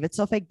believe it's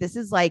so fake. This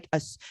is like a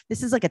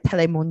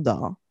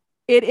Telemundo.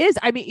 It is.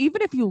 I mean,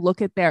 even if you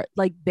look at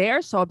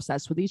they're so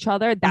obsessed with each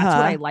other. That's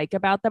what I like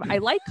about them. I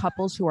like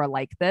couples who are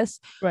like this.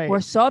 Right. Who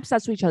are so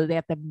obsessed with each other. They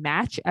have to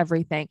match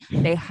everything.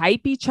 They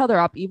hype each other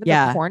up, even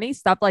the corny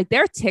stuff. Like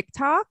their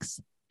TikToks.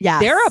 Yeah,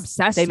 they're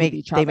obsessed with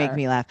each other. They make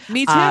me laugh.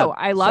 Me too.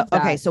 I love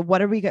that. Okay, so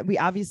what are we? We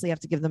obviously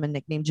have to give them a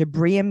nickname.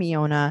 Jabri and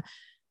Miona.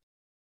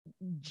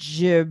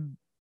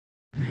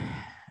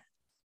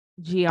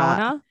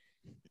 Gianna.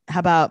 How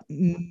about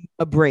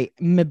Mabri?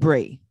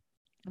 Mabri.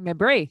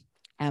 Mibri.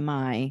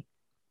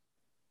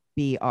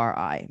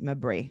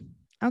 Mibri.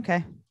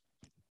 Okay.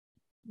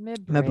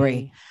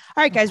 Mibri.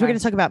 All right, guys, we're going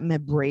to talk about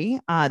Mibri.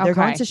 They're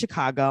going to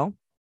Chicago.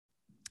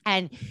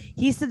 And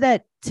he said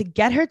that to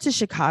get her to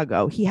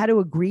Chicago, he had to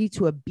agree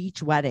to a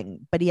beach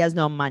wedding, but he has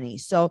no money.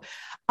 So,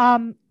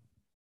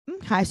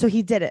 okay, so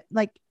he did it.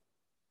 Like,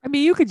 I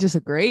mean, you could just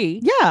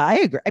agree. Yeah, I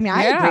agree. I mean,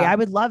 I agree. I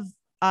would love,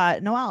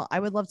 Noelle, I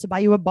would love to buy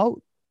you a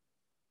boat.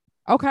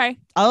 Okay.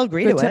 I'll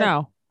agree Good to it.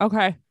 Know.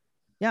 Okay.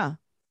 Yeah.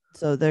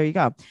 So there you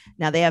go.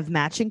 Now they have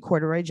matching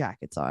corduroy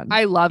jackets on.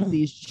 I love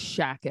these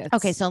jackets.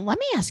 Okay, so let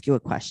me ask you a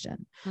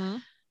question. Hmm?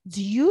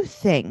 Do you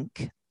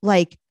think,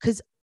 like,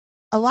 because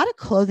a lot of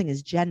clothing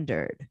is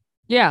gendered.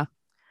 Yeah.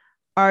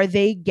 Are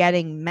they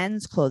getting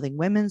men's clothing,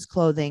 women's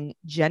clothing,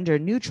 gender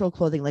neutral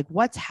clothing? Like,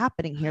 what's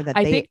happening here? That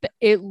I think that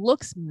it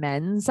looks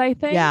men's, I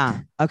think.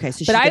 Yeah. Okay.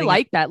 So, but I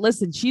like that.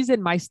 Listen, she's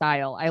in my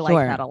style. I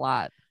like that a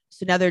lot.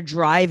 So now they're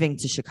driving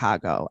to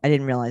Chicago. I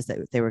didn't realize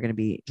that they were going to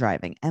be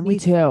driving. And Me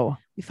too.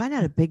 We find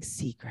out a big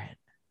secret.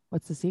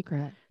 What's the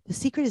secret? The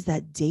secret is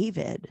that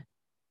David.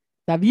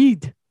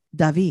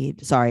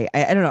 Sorry.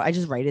 I don't know. I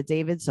just write it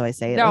David. So I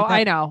say it. No,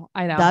 like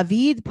I know.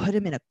 David put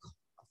him in a coma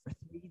for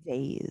 3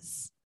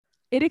 days.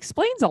 It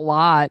explains a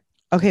lot.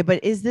 Okay.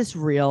 But is this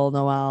real,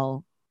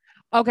 Noelle?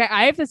 Okay.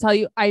 I have to tell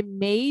you,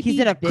 he's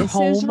in a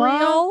coma. Is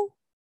real.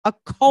 A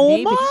coma?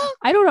 Maybe.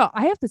 I don't know.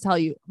 I have to tell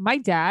you, my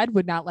dad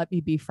would not let me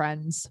be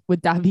friends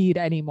with David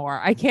anymore.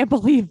 I can't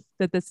believe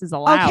that this is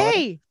allowed.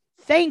 Okay.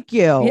 Thank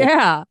you.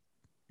 Yeah.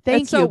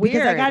 Thank you. So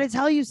because I got to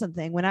tell you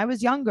something. When I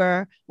was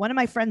younger, one of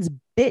my friends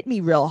bit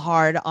me real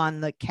hard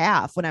on the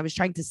calf when I was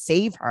trying to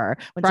save her,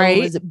 when someone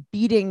was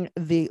beating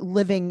the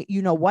living,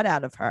 you know what,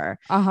 out of her.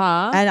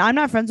 And I'm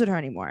not friends with her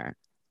anymore.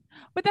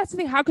 But that's the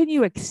thing. How can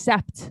you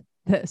accept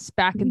this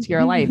back into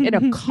your life in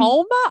a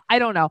coma? I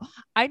don't know.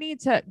 I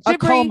need to. A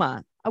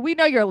coma. We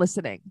know you're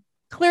listening.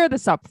 Clear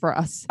this up for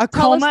us. A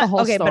Tell coma. Us the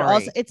whole okay, story. but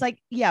also it's like,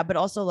 yeah, but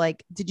also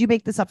like, did you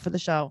make this up for the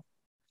show?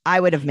 I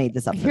would have made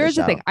this up. Here's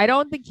the thing. I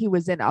don't think he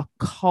was in a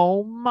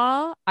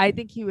coma. I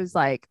think he was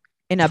like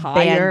in a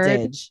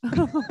bandage. In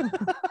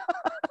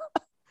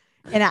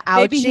an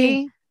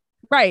ouchie.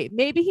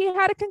 Maybe he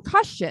had a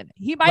concussion.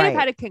 He might have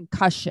had a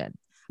concussion.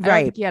 I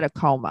don't think he had a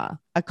coma.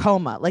 A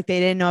coma. Like they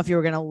didn't know if you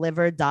were going to live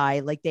or die.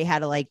 Like they had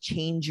to like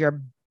change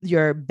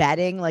your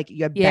bedding, like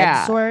your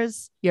bed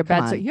sores. Your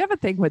bed sores. You have a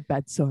thing with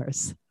bed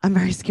sores. I'm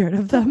very scared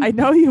of them. I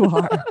know you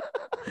are.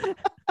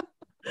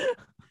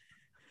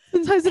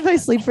 Sometimes if I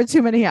sleep for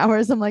too many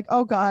hours, I'm like,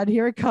 oh God,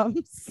 here it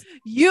comes.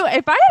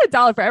 If I had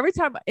 $1 for every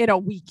time in a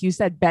week you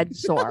said bed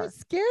sore. I'm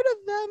scared of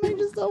them. I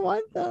just don't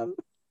want them.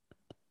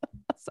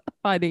 So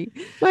funny.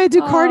 So I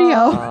do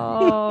cardio.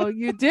 Oh,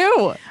 you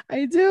do.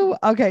 I do.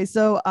 Okay.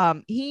 So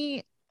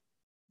he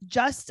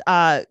just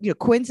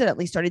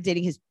coincidentally started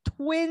dating his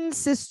twin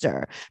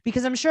sister,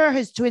 because I'm sure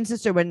his twin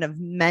sister wouldn't have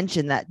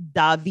mentioned that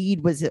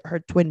David was her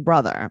twin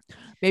brother.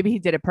 Maybe he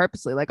did it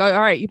purposely. Like, oh, all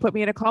right, you put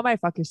me in a coma, I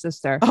fuck your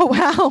sister. Oh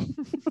wow.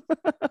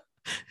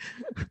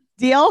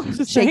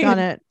 Deal. Shake on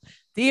it.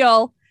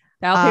 Deal.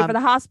 That'll pay for the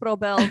hospital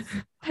bills.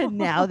 And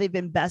now they've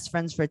been best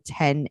friends for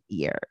 10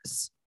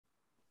 years.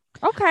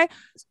 Okay.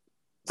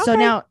 So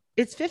now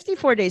it's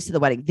 54 days to the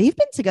wedding. They've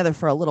been together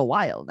for a little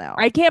while now.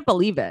 I can't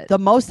believe it. The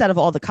most out of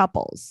all the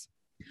couples.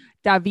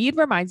 David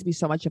reminds me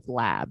so much of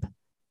Lab.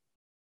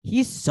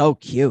 He's so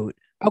cute.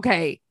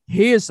 Okay.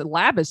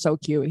 Lab is so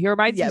cute. He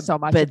reminds me so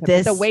much of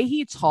him. The way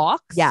he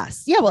talks.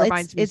 Yes. Yeah. Well,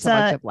 reminds me so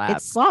much of Lab.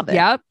 It's Slavic.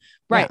 Yep.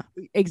 Right.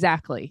 Yeah.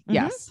 Exactly. Mm-hmm.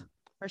 Yes.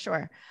 For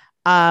sure.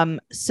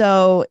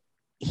 So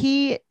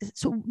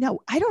now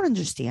I don't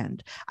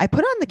understand. I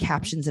put on the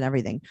captions and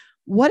everything.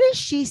 What is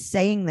she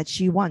saying that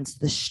she wants?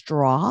 The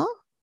straw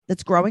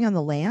that's growing on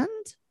the land?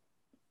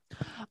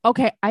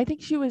 Okay. I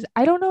think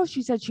I don't know if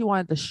she said she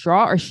wanted the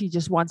straw or she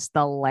just wants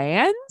the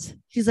land.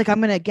 She's like, I'm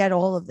going to get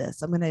all of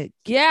this.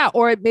 Yeah.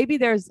 Or maybe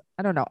there's,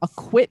 I don't know,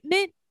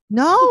 equipment.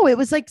 No, it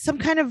was like some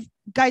kind of,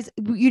 guys,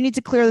 you need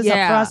to clear this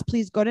up for us.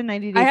 Please go to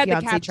 90 Day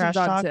Fiance Trash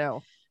Talk.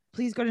 Too.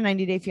 Please go to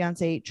 90 Day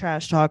Fiance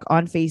Trash Talk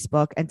on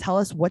Facebook and tell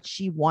us what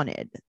she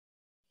wanted.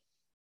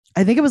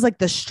 I think it was like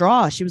the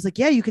straw. She was like,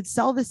 yeah, you could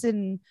sell this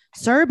in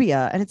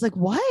Serbia. And it's like,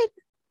 what?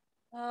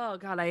 Oh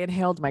God, I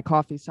inhaled my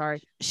coffee.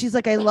 Sorry. She's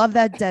like, I love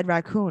that dead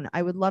raccoon.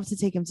 I would love to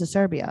take him to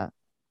Serbia.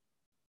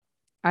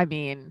 I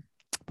mean,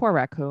 poor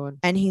raccoon.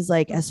 And he's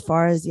like, as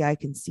far as the eye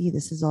can see,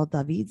 this is all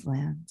David's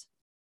land.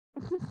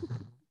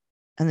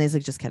 And he's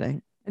like, just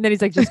kidding. And then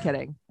he's like, just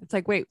kidding. It's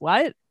like, wait,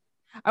 what?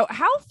 Oh,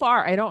 how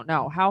far? I don't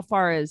know. How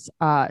far is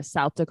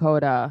South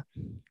Dakota?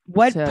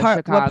 What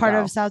part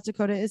of South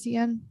Dakota is he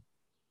in?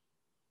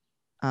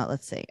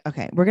 Let's see.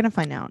 Okay, we're gonna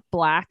find out.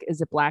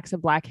 Is it Blacks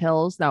and Black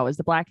Hills? No, is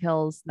the Black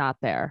Hills not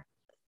there?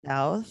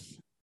 South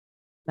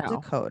No.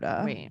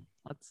 Dakota. Wait,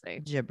 let's see.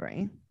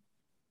 Gibri.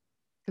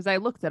 Because I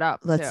looked it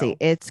up. Let's too. see.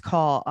 It's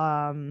called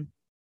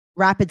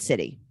Rapid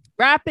City.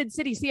 Rapid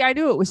City. See, I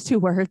knew it was 2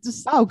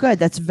 words. Oh, good.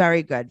 That's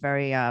very good.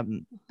 Very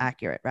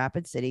accurate.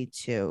 Rapid City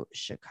to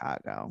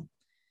Chicago.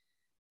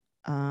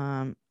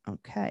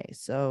 Okay.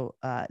 So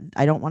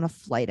I don't want a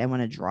flight. I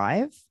want to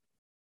drive.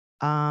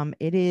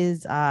 It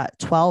is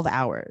 12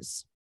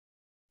 hours.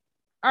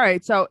 All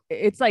right. So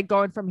it's like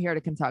going from here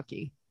to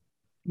Kentucky.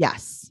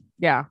 Yes.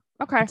 Yeah.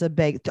 Okay. It's a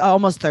big,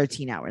 almost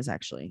 13 hours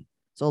actually.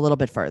 So a little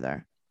bit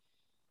further.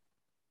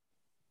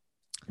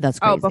 That's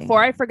crazy. Oh,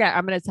 before I forget,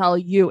 I'm going to tell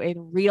you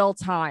in real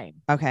time.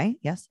 Okay.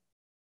 Yes.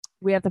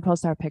 We have to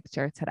post our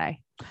picture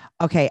today.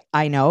 Okay.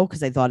 I know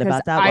because I thought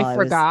about that. I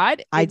forgot.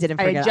 I didn't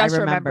forget. I just I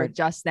remembered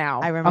just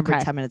now. I remember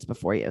Okay. 10 minutes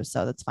before you.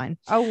 So that's fine.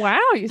 Oh, wow.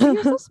 You see,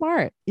 you're so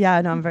smart.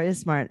 Yeah, no, I'm very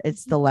smart.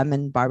 It's the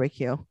lemon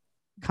barbecue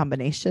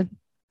combination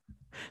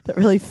that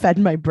really fed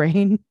my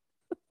brain.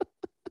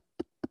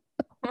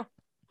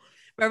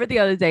 Remember the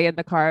other day in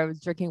the car, I was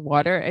drinking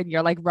water and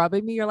you're like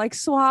rubbing me. You're like,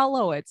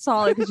 swallow it,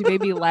 swallow it. Because you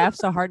made me laugh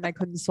so hard and I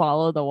couldn't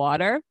swallow the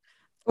water.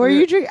 Or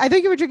you drink? I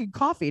think you were drinking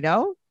coffee,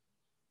 no?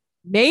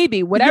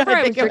 Maybe whatever I I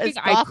was think it was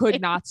drinking, I coffee.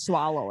 could not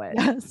swallow it.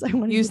 Yes, I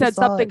wanted You to said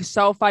swallow something it.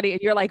 so funny and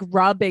you're like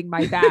rubbing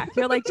my back.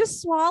 You're like,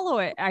 just swallow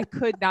it. I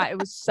could not. It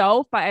was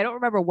so funny. I don't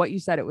remember what you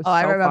said. It was Oh, so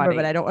I remember, funny.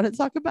 but I don't want to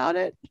talk about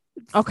it.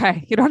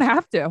 Okay. You don't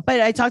have to.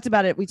 But I talked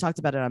about it. We talked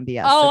about it on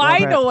BS. Oh, So go I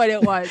over know it. what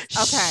it was.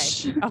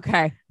 Shh. Okay.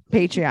 Okay.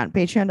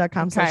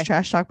 Patreon.com/trash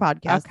Okay. talk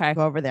podcast. Okay.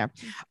 Go over there.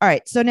 All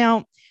right. So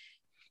now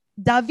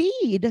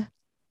David,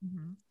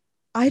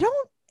 I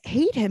don't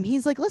hate him.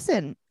 He's like,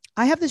 listen,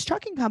 I have this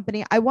trucking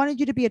company. I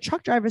wanted you to be a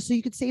truck driver so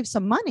you could save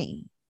some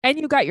money. And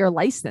you got your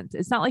license.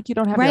 It's not like you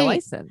don't have your Right.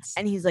 license.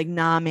 And he's like,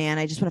 nah, man,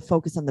 I just want to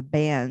focus on the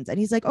bands. And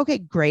he's like, okay,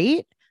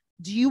 great.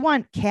 Do you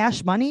want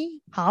cash money?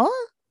 Holla?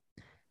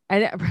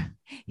 And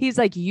he's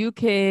like, you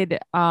could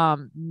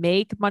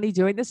make money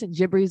doing this. And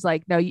Gibri's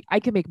like, no,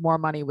 I can make more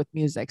money with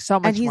music. So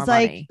much And he's more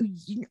like,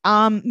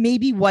 money.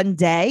 maybe one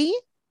day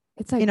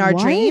It's like in our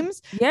what?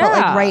 dreams. Yeah. But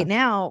like right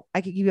now,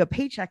 I could give you a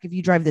paycheck if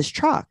you drive this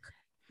truck.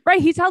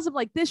 Right. He tells him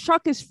like, this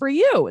truck is for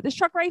you. This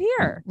truck right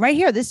here. Right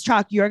here, this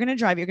truck, you're going to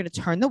drive, you're going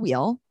to turn the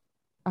wheel,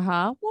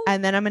 Uh-huh. Well,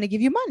 and then I'm going to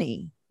give you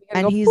money. you gotta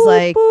And go he's boop,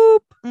 like,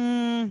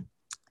 boop.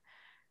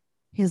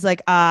 he's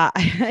like,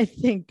 I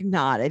think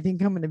not. I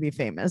think I'm going to be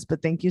famous,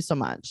 but thank you so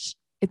much.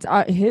 It's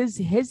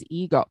his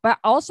ego. But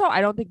also,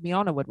 I don't think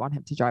Miona would want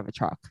him to drive a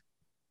truck.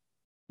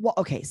 Well,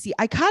 okay. See,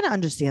 I kind of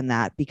understand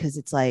that because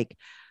it's like,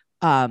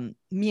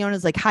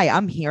 Miona's like, hi,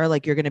 I'm here.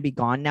 Like, you're going to be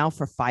gone now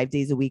for 5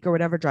 days a week or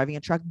whatever, driving a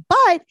truck.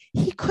 But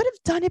he could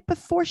have done it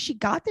before she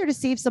got there to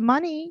save some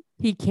money.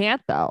 He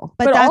can't though.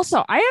 But But that's-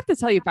 also, I have to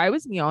tell you, if I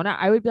was Miona,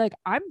 I would be like,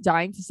 I'm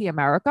dying to see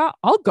America.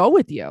 I'll go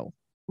with you.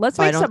 Let's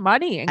Oh, I make don't- some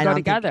money and I go don't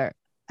think- together.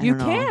 I You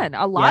don't know. can.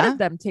 A lot Yeah? of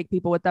them take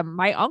people with them.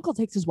 My uncle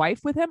takes his wife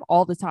with him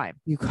all the time.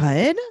 You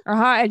could?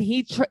 And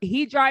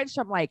he drives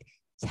from like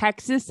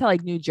Texas to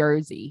like New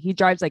Jersey. He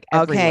drives like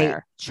Okay.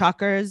 everywhere.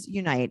 Truckers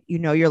Unite. You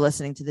know, you're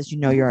listening to this. You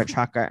know, you're a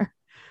trucker.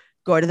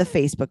 Go to the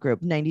Facebook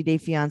group, 90 Day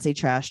Fiance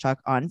Trash Talk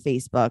on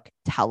Facebook.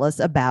 Tell us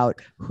about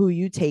who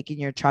you take in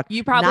your truck.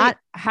 You probably Not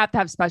have to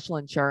have special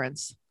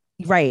insurance.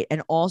 right.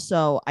 And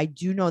also, I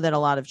do know that a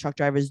lot of truck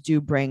drivers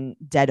do bring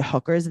dead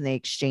hookers and they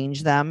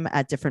exchange them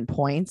at different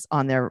points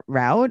on their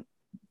route.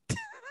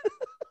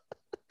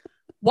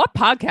 What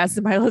podcast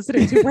am I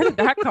listening to? Where did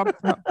that come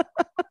from?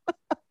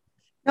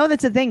 No,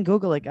 that's a thing.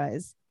 Google it,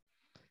 guys.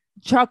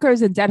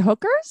 Truckers and dead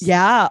hookers?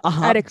 Yeah.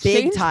 At Big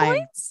exchange time.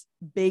 points?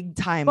 Big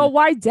time. But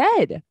why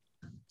dead?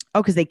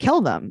 Oh, because they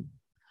kill them.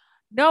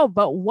 No,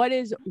 but what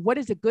is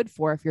it good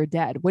for if you're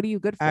dead? What are you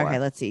good for? Okay,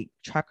 let's see.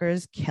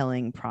 Truckers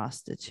killing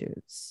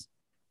prostitutes.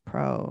 I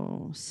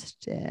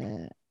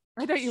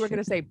thought you were going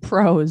to say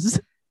pros.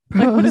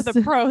 Like, what are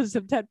the pros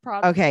of dead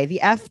prostitutes? Okay, the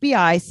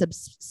FBI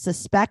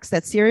suspects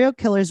that serial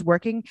killers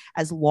working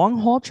as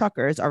long-haul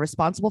truckers are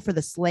responsible for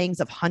the slayings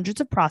of hundreds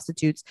of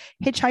prostitutes,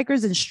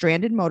 hitchhikers, and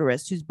stranded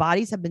motorists whose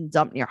bodies have been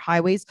dumped near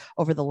highways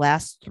over the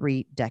last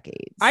 3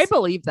 decades. I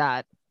believe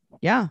that.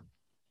 Yeah.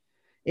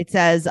 It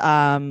says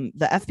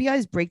the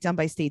FBI's breakdown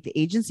by state, the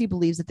agency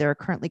believes that there are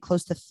currently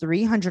close to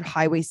 300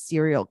 highway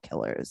serial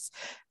killers.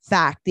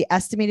 Fact, the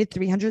estimated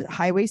 300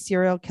 highway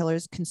serial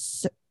killers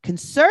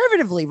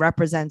conservatively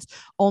represents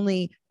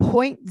only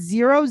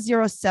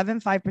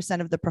 0.0075%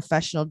 of the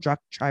professional truck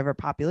driver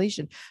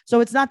population. So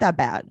it's not that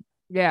bad.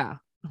 Yeah.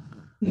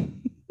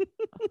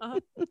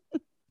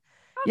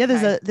 Yeah,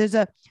 there's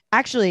a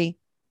actually,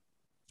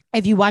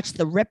 if you watch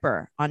The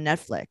Ripper on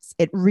Netflix,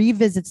 it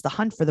revisits the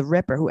hunt for the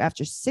Ripper, who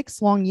after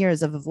 6 long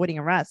years of avoiding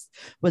arrest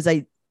was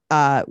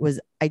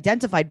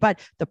identified, but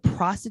the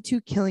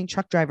prostitute killing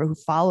truck driver who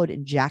followed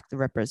in Jack the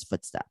Ripper's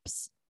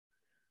footsteps.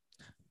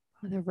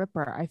 The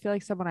Ripper. I feel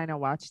like someone I know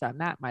watched that.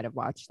 Matt might have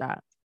watched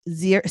that.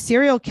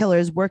 Serial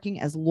killers working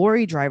as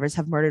lorry drivers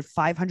have murdered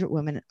 500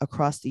 women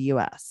across the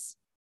U.S.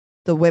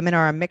 The women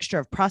are a mixture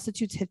of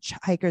prostitutes,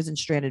 hitchhikers, and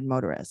stranded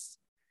motorists.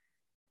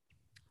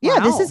 Yeah,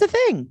 this Wow. is a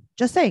thing.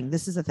 Just saying,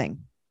 this is a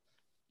thing.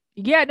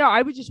 Yeah, no,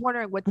 I was just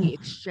wondering what the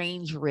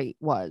exchange rate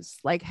was.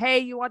 Like, hey,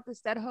 you want this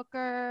dead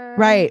hooker?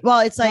 Right. Well,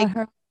 it's like,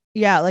 her-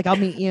 yeah, like I'll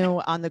meet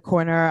you on the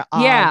corner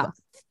of Yeah.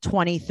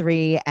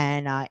 23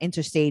 and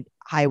Interstate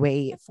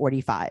Highway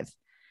 45.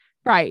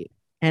 Right.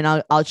 And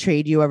I'll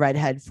trade you a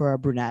redhead for a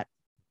brunette.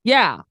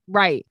 Yeah.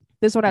 Right.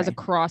 This one has a Right.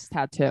 cross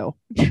tattoo.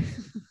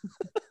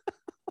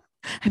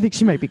 I think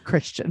she might be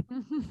Christian.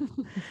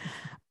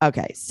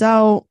 Okay.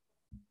 So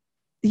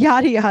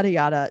yada, yada,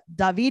 yada.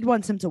 David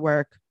wants him to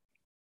work.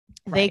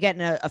 They Right. get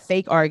in a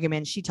fake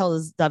argument. She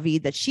tells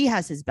David that she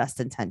has his best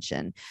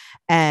intention.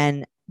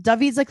 And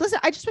David's like, listen,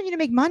 I just want you to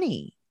make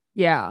money.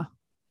 Yeah.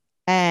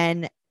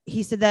 And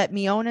he said that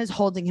Miona is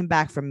holding him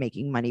back from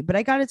making money. But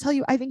I got to tell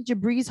you, I think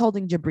Jabri's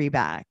holding Jabri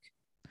back.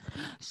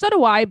 So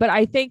do I, but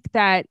I think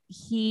that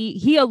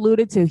he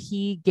alluded to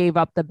he gave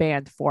up the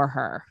band for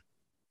her.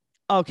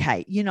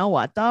 Okay. You know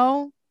what,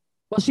 though?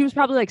 Well, she was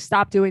probably like,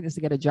 stop doing this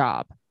to get a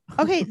job.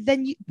 Okay.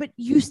 But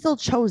you still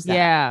chose that.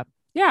 Yeah.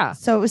 Yeah.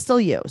 So it was still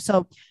you.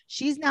 So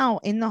she's now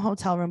in the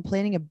hotel room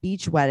planning a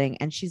beach wedding.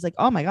 And she's like,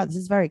 oh my God, this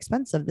is very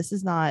expensive. This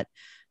is not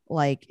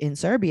like in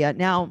Serbia.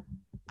 Now,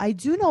 I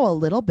do know a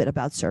little bit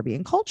about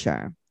Serbian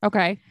culture.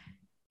 Okay.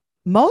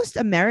 Most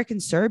American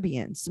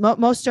Serbians,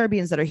 most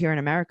Serbians that are here in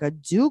America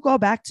do go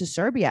back to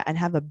Serbia and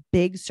have a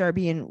big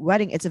Serbian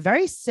wedding. It's a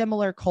very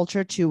similar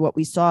culture to what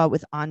we saw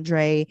with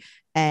Andre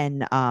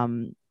and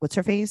what's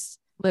her face?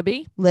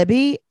 Libby.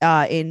 Libby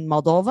in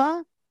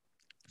Moldova.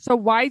 So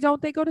why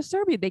don't they go to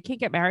Serbia? They can't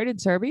get married in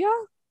Serbia?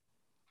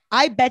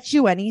 I bet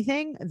you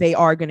anything they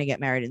are going to get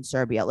married in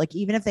Serbia. Like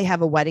even if they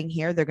have a wedding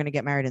here, they're going to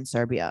get married in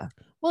Serbia.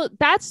 Well,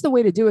 that's the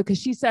way to do it because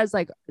she says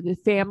like the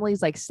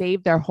families like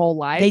save their whole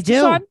lives. They do.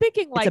 So I'm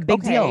thinking like, It's a big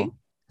okay, deal.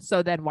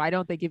 so then why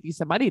don't they give you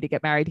some money to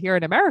get married here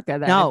in America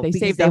then? No, if they because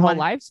save they their whole want-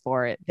 lives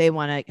for it. They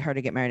want her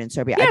to get married in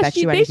Serbia. Yeah, I bet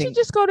you they anything. should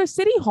just go to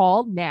City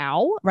Hall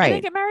now and Right.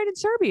 then get married in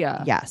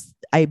Serbia. Yes,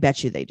 I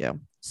bet you they do.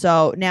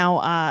 So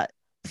now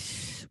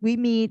we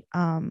meet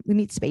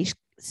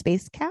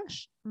Space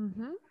Cash.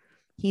 Mm-hmm.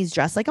 He's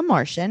dressed like a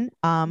Martian.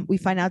 We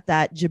find out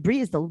that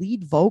Jabri is the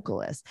lead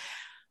vocalist.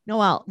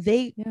 Noelle,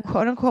 they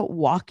quote unquote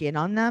walk in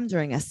on them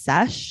during a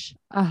sesh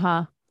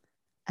Uh-huh.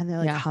 and they're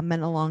like Yeah.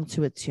 humming along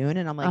to a tune.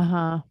 And I'm like,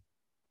 Uh-huh.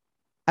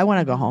 I want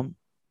to go home.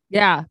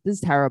 Yeah, this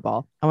is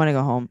terrible. I want to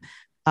go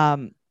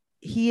home.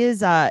 He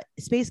is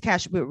Space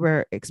Cash.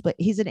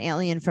 He's an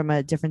alien from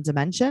a different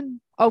dimension.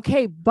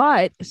 Okay,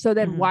 but so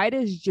then Mhm. why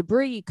does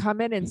Jabri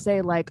come in and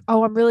say like,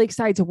 "Oh, I'm really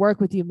excited to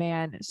work with you,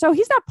 man"? So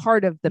he's not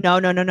part of the No.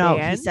 He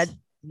band? said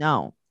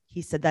no.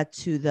 He said that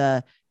to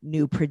the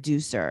new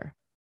producer,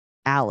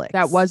 Alex.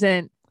 That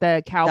wasn't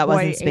the cowboy. That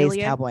wasn't Space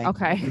alien? Cowboy.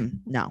 Okay.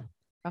 No.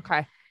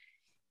 Okay.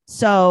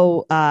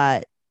 So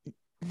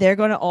they're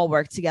going to all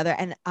work together,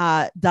 and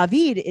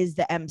David is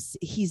the MC.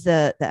 He's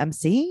the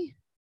MC.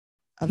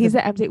 He's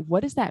the MC.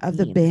 What does that of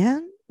mean? the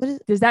band. What is?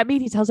 Does that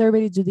mean he tells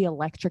everybody to do the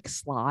electric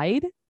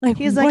slide? Like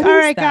He's what like, all is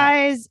right, that?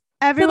 guys, To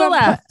the everyone,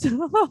 left.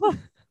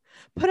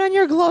 put on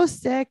your glow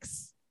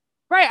sticks.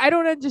 Right. I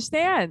don't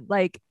understand.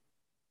 Like,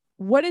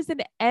 what is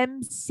an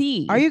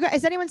MC? Are you guys?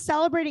 Is anyone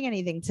celebrating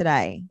anything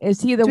today? Is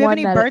he the Do we have one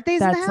any that,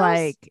 birthdays in the that's house?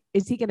 like,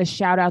 is he going to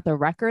shout out the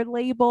record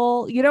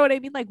label? You know what I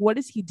mean? Like, what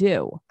does he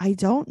do? I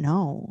don't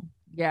know.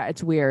 Yeah,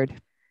 it's weird.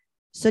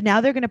 So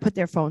now they're going to put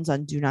their phones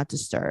on Do Not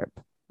Disturb.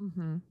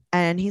 Mm-hmm.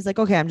 And he's like,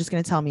 okay, I'm just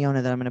going to tell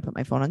Miona that I'm going to put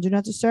my phone on Do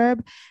Not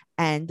Disturb.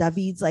 And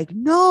David's like,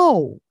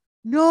 no,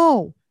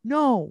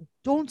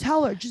 don't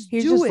tell her. Just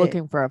He's do just it.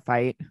 looking for a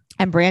fight.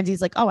 And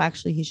Brandy's like, oh,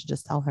 actually, he should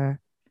just tell her.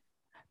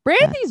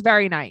 Brandy's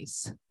very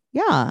nice.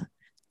 Yeah.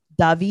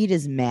 David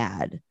is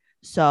mad.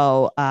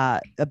 So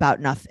about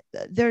nothing.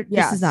 This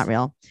Yes. is not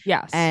real.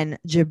 Yes. And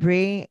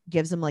Jabri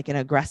gives him like an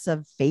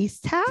aggressive face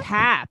tap.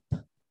 tap.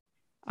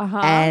 Uh-huh.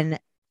 And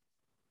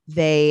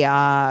they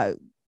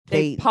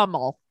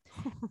pummel.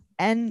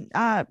 and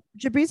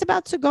Jabri's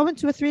about to go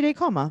into a 3-day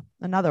coma.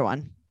 Another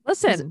one.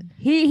 Listen,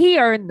 he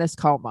earned this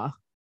coma.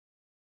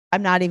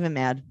 I'm not even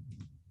mad.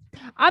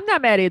 I'm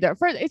not mad either.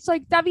 First, it's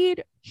like,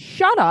 David,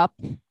 shut up.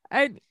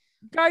 And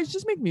guys,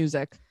 just make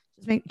music.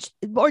 Just make,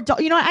 or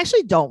don't,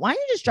 actually don't. Why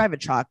don't you just drive a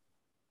truck?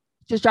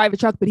 Just drive a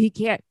truck, but he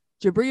can't.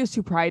 Jabri is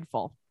too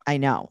prideful. I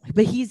know,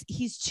 but he's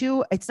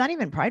too. It's not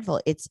even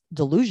prideful. It's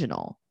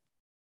delusional.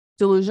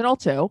 Delusional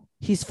too.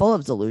 He's full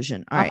of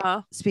delusion. All right.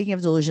 Uh-huh. Speaking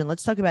of delusion,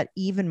 let's talk about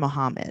Eve and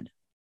Muhammad.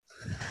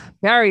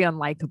 Very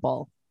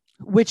unlikable.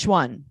 Which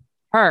one?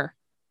 Her.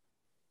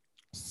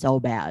 So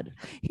bad.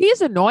 He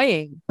is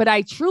annoying, but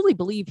I truly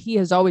believe he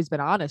has always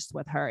been honest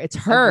with her. It's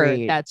her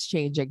Agreed. that's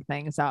changing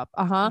things up.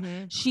 Uh-huh.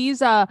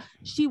 Mhm.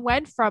 She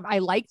went from, I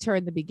liked her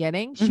in the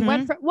beginning. She Mhm.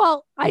 went from,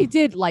 well, I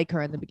did like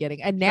her in the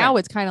beginning. And now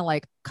it's kind of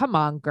like, come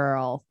on,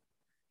 girl.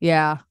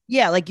 Yeah.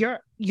 Yeah, like you're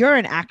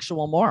an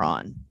actual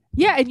moron.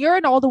 Yeah. And you're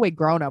an all the way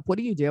grown up. What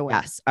are you doing?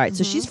 Yes. All right.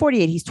 So she's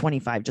 48. He's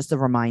 25. Just a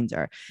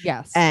reminder.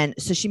 Yes. And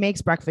so she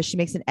makes breakfast. She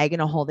makes an egg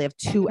in a hole. They have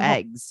 2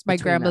 eggs. My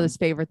between grandmother's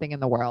them. favorite thing in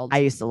the world. I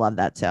used to love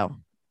that too.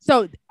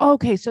 So,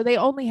 okay. So they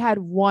only had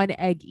 1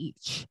 egg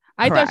each.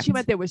 I thought she Correct.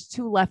 meant there was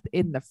 2 left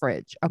in the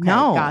fridge. Okay.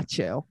 No. Got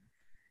you.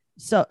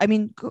 So, I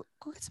mean, go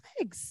get some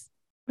eggs.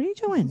 What are you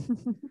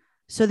doing?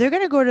 So they're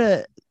going to go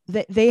to,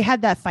 they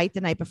had that fight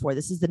the night before.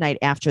 This is the night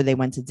after they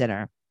went to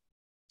dinner.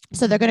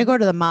 So they're going to go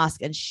to the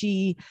mosque and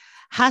she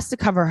has to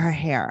cover her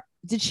hair.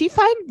 Did she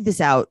find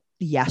this out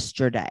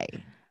yesterday?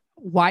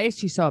 Why is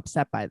she so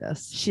upset by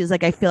this? She's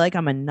like, I feel like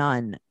I'm a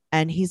nun.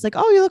 And he's like,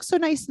 oh, you look so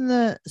nice in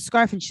the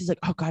scarf. And she's like,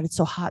 oh God, it's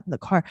so hot in the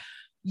car.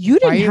 You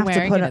Why are didn't you have to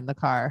wearing put it it in the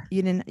car?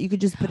 You didn't, you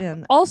could just put it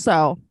on.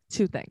 Also,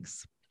 two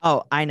things.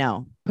 Oh, I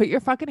know. Put your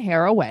fucking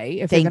hair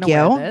away if Thank you're going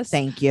to you. wear this.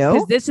 Thank you.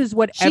 Because this is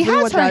what She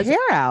everyone has her does.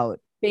 hair out.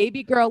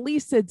 Baby girl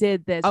Lisa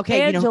did this.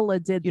 Okay, Angela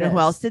did this. You know who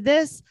else did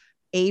this?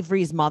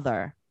 Avery's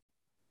mother.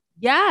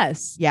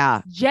 Yes.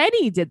 Yeah.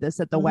 Jenny did this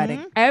at the wedding.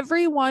 Mhm.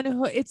 Everyone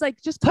who it's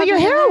like just Put cover your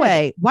hair head.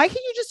 away. Why can't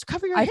you just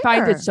cover your I hair?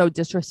 find it so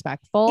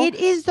disrespectful. It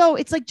is though.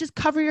 It's like just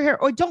cover your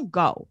hair or don't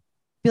go.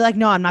 Be like,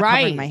 no, I'm not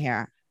covering Right. my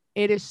hair.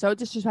 It is so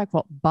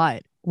disrespectful.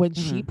 But when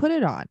Mm-hmm. she put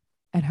it on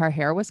and her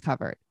hair was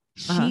covered,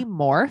 she Uh-huh.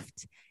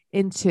 morphed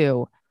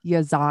into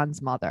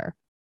Yazan's mother.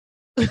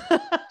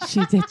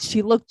 She did.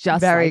 She looked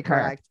just Very like her.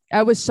 correct.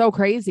 I was so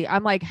crazy.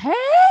 I'm like,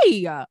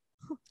 hey,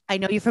 I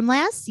know you from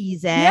last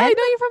season. yeah, I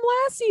know you from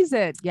last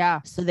season. Yeah.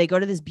 So they go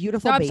to this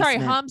beautiful No, I'm basement.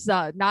 sorry,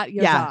 Hamza, not Yazan.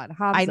 Yeah,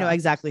 Hamza. I know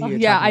exactly who you're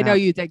Yeah, talking I know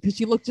about. you did because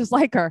she looked just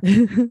like her.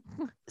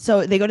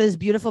 So they go to this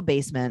beautiful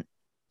basement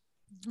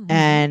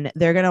and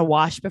they're gonna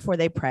wash before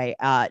they pray.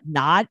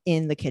 Not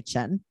in the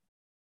kitchen.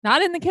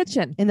 Not in the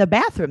kitchen. In the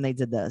bathroom, they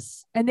did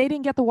this. And they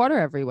didn't get the water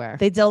everywhere.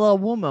 They did a little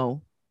woo-moo.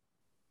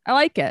 I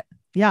like it.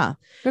 Yeah.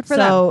 Good for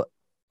them. So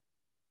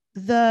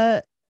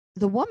the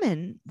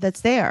woman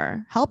that's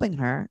there helping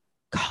her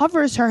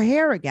covers her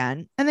hair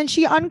again and then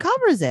she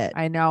uncovers it.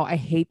 I know. I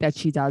hate that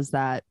she does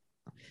that.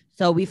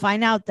 So we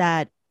find out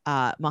that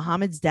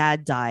Muhammad's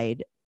dad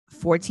died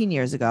 14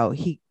 years ago.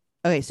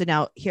 So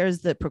now here's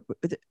they're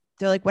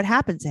like, what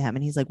happened to him?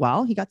 And he's like,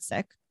 well, he got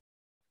sick.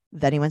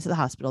 Then he went to the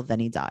hospital. Then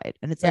he died.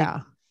 And it's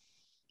like,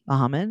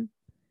 Muhammad,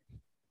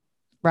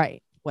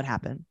 Right. what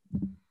happened?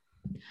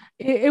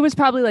 It was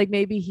probably like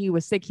maybe he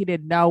was sick. He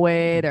didn't know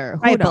it or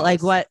who Right. But like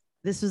knows? what?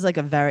 This was like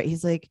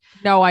he's like,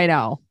 No, I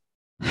know.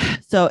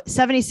 so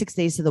 76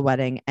 days to the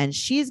wedding and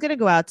she's going to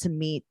go out to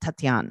meet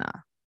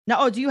Tatiana.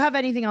 Now, do you have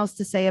anything else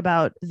to say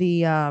about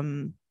the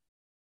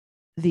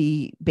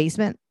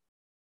basement?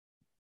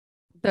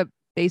 The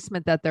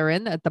basement that they're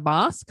in at the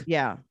mosque.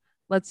 Yeah.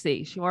 Let's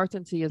see. She morphed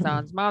into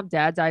Yazan's mom.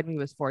 Dad died when he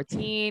was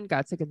 14,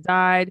 got sick and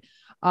died.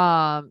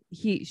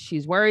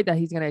 She's worried that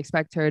he's going to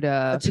expect her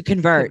To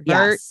convert.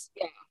 Yes.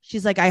 Yeah.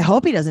 She's like, I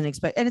hope he doesn't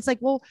expect. And it's like,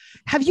 well,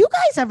 have you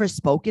guys ever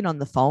spoken on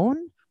the phone?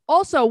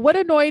 Also, what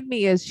annoyed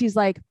me is she's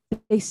like,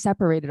 they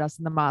separated us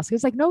in the mosque.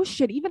 It's like, no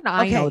shit. Even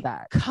I know Okay,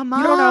 that. Come You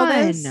on. don't know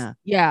this?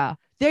 Yeah.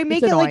 They're It's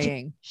making it like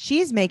annoying.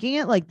 she's making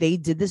it like they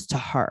did this to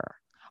her.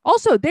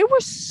 Also, they were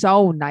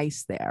so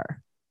nice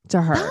there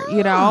to her.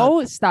 You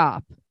know,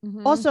 stop.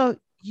 Mhm. Also,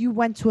 you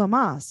went to a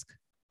mosque.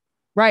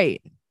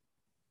 Right.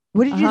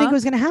 What did you think Uh-huh.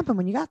 was going to happen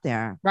when you got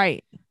there?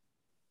 Right.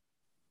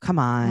 Come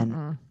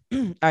on.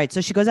 Mm-mm. All right.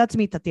 So she goes out to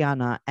meet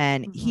Tatiana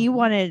and he Mhm.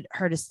 wanted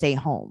her to stay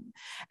home.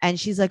 And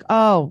she's like,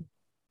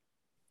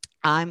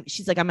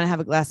 she's like, I'm going to have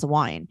a glass of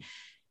wine.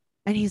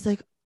 And he's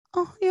like,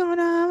 oh, you want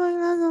to have a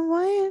glass of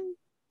wine?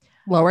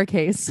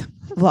 Lowercase.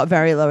 Well,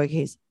 very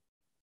lowercase.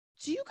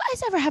 Do you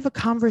guys ever have a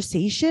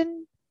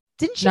conversation?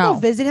 Didn't she No. go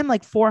visit him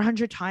like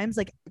 400 times?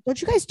 Like, don't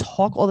you guys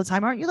talk all the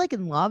time? Aren't you like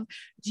in love?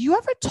 Do you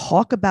ever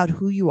talk about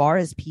who you are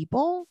as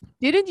people?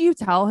 Didn't you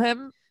tell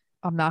him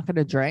I'm not going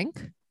to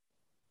drink?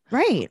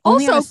 Right.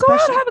 Only Also, on a go out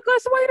special- and have a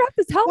glass of wine. You don't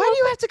have to tell Why him. do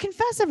you have to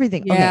confess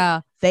everything? Okay,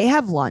 Yeah. they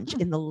have lunch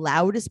in the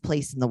loudest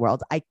place in the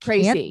world. I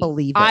Crazy. can't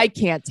believe it. I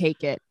can't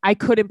take it. I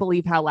couldn't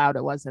believe how loud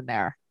it was in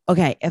there.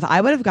 Okay, if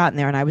I would have gotten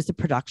there and I was the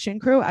production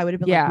crew, I would have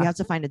been Yeah. like, we have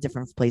to find a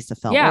different place to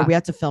film. Yeah. Or we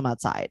have to film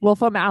outside. Well,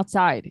 from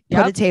outside. Put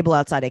a Yep. table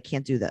outside. I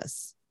can't do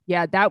this.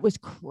 Yeah, that was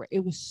it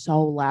was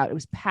so loud. It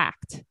was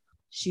packed.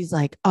 She's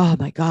like, oh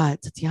my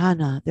God,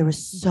 Tatiana, there were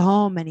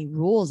so many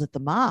rules at the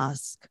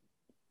mosque.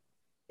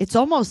 It's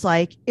almost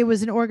like it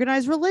was an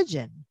organized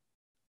religion.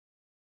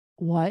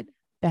 What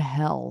the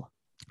hell?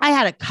 I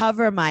had to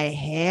cover my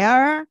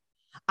hair.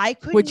 I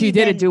couldn't Which you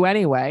didn't even- do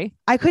anyway.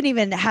 I couldn't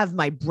even have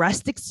my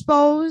breast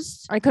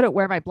exposed. I couldn't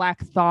wear my black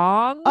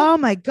thong. Oh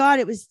my God,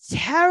 it was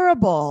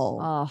terrible.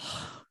 Oh.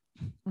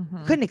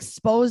 Mhm. Couldn't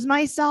expose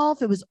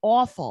myself. It was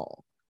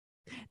awful.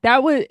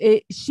 That was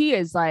it. She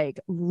is like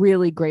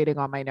really grating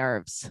on my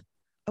nerves.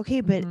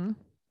 Okay, but Mhm.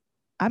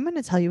 I'm going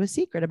to tell you a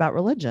secret about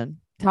religion.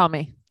 Tell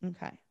me.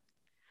 Okay.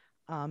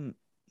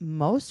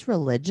 Most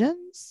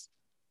religions,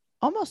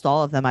 almost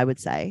all of them, I would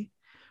say,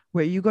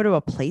 where you go to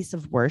a place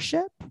of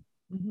worship,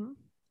 Mhm.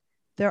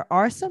 there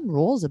are some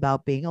rules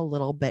about being a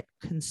little bit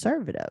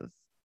conservative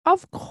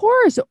Of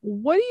course.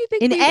 What do you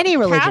think In we any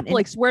religion, in-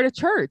 Catholics wear to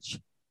church?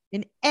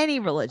 in any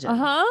religion.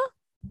 Uh-huh.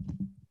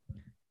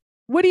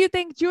 What do you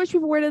think Jewish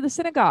people wear to the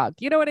synagogue?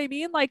 You know what I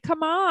mean? Like,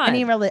 come on.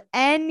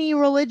 Any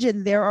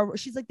religion, there are.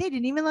 She's like, they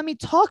didn't even let me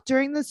talk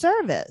during the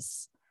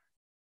service.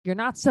 You're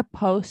not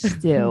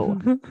supposed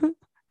to.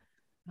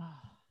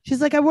 She's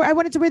like, I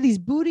wanted to wear these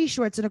booty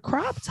shorts and a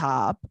crop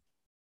top.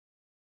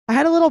 I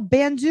had a little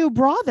bandeau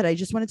bra that I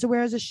just wanted to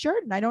wear as a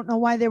shirt. And I don't know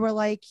why they were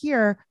like,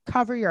 here,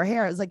 cover your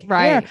hair. It's like,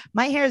 Right.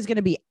 my hair is going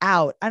to be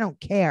out. I don't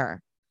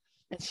care.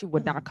 And she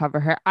would not cover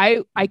her.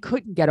 I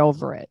couldn't get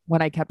over it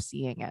when I kept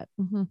seeing it.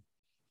 Mm-hmm.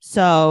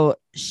 So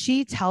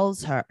she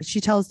tells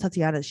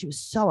Tatiana she was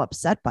so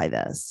upset by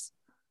this.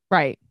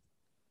 Right.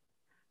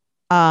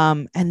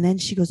 And then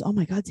she goes, oh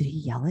my God, did he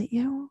yell at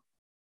you?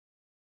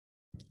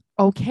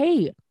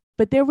 Okay.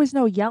 But there was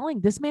no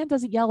yelling. This man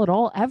doesn't yell at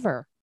all,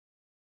 ever.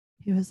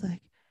 He was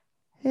like,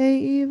 hey,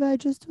 Eve, I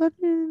just want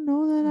you to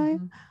know that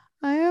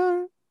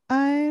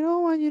I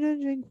don't want you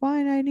to drink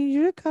wine. I need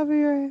you to cover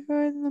your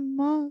hair in the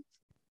month.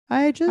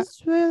 I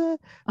just really,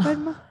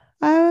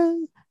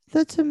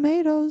 the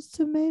tomatoes.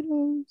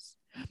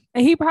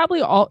 And he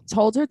probably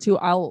told her to,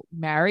 I'll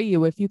marry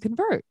you if you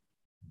convert.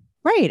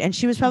 Right. And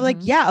she was probably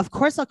like, yeah, of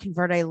course I'll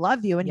convert. I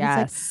love you. And he's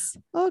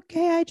like,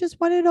 okay, I just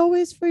wanted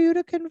always for you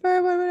to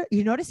convert.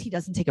 You notice he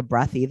doesn't take a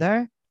breath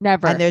either.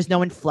 Never. And there's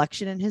no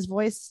inflection in his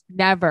voice.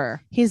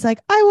 Never. He's like,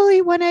 I will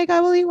eat one egg. I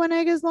will eat one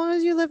egg as long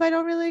as you live. I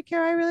don't really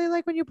care. I really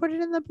like when you put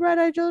it in the bread.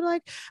 I don't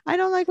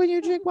like when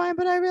you drink wine,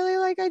 but I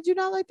do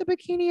not like the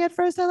bikini. At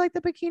first I like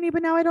the bikini,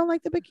 but now I don't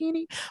like the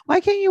bikini. Why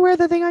can't you wear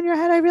the thing on your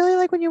head? I really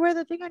like when you wear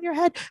the thing on your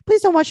head.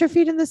 Please don't wash your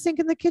feet in the sink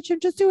in the kitchen.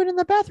 Just do it in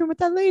the bathroom with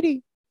that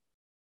lady.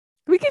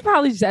 We could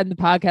probably just end the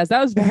podcast.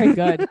 That was very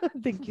good.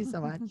 Thank you so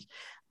much.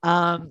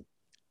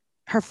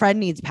 Her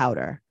friend needs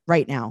powder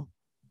right now.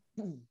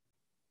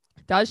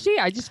 Does she?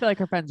 I just feel like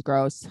her friend's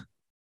gross.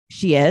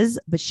 She is,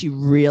 but she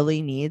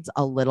really needs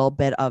a little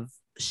bit of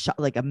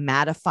like a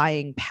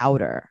mattifying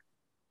powder.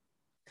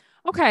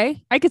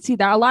 Okay. I could see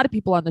that. A lot of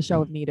people on the show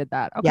have needed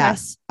that. Okay.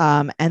 Yes.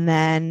 And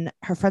then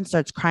her friend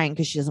starts crying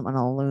because she doesn't want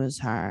to lose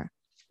her.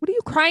 What are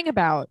you crying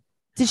about?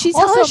 Did she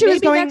tell also, her she was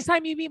going? Next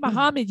time you meet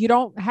Muhammad, you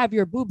don't have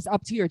your boobs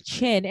up to your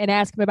chin and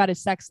ask him about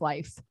his sex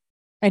life,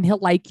 and he'll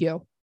like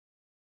you.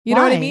 You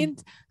know what I mean?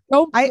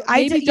 Don't.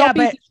 I did. Yeah,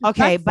 but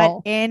okay.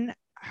 But in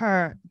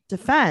her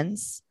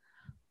defense,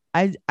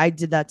 I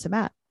did that to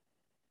Matt.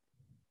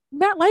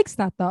 Matt likes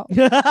that though.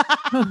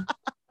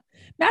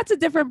 Matt's a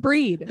different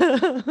breed.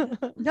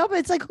 No, but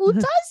it's like, who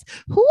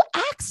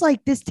acts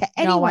like this to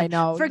anyone? No, I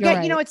know. Forget,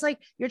 right. It's like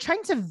you're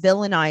trying to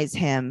villainize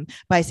him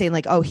by saying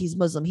like, oh, he's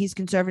Muslim, he's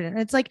conservative.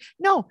 And it's like,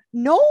 no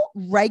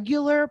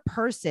regular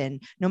person,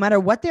 no matter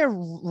what their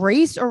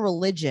race or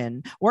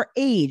religion or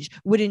age,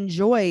 would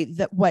enjoy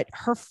that what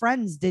her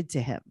friends did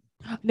to him.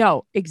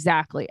 No,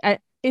 exactly.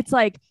 It's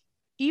like,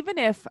 even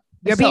if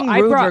you're being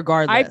rude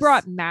regardless. I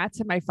brought Matt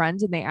to my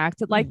friends and they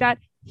acted like that.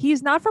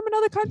 He's not from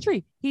another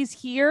country. He's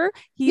here.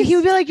 He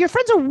would be like, your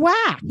friends are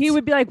whack. He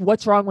would be like,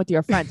 what's wrong with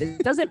your friend?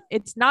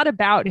 It's not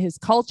about his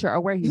culture or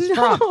where he's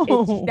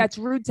from. That's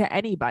rude to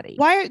anybody.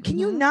 Can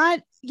you not?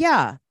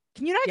 Yeah.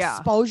 Can you not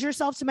expose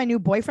yourself to my new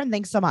boyfriend?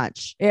 Thanks so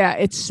much. Yeah.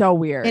 It's so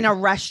weird. In a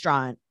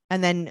restaurant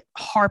and then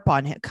harp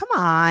on him. Come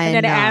on. And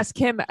then ask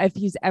him if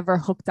he's ever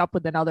hooked up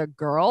with another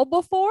girl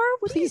before.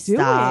 Please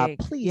stop.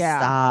 Please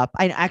stop.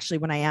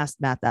 When I asked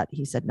Matt that,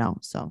 he said no.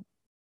 So.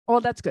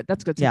 Well, that's good.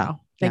 That's good to know.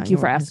 Thank you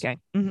for asking.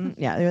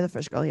 Yeah, you're the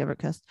first girl he ever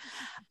kissed.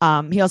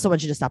 He also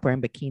wants you to stop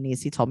wearing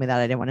bikinis. He told me that.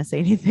 I didn't want to say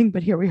anything,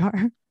 but here we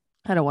are.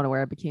 I don't want to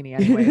wear a bikini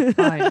anyway. It's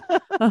fine.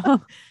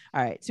 All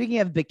right. Speaking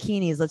of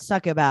bikinis, let's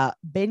talk about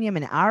Binyam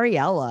and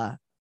Ariella.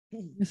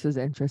 This is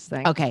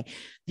interesting. Okay.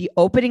 The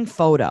opening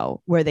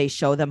photo where they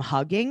show them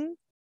hugging,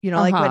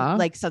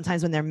 like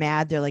sometimes when they're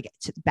mad, they're like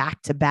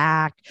back to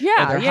back.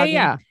 Yeah.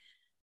 Yeah.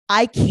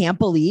 I can't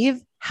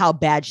believe how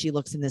bad she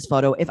looks in this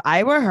photo. If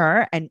I were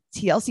her and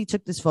TLC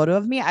took this photo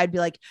of me, I'd be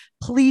like,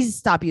 please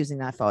stop using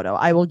that photo.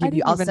 I'll send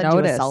you a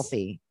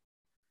selfie.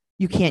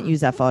 You can't use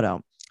that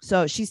photo.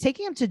 So she's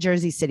taking him to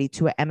Jersey City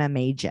to an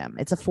MMA gym.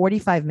 It's a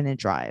 45-minute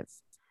drive.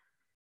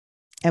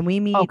 And we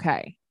meet.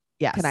 Okay.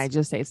 Yes. Can I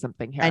just say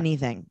something here?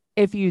 Anything.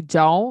 If you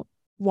don't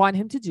want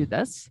him to do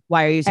this,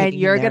 why are you taking and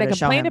you're going to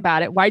complain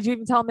about it, why'd you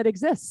even tell him it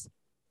exists?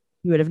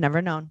 You would have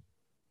never known.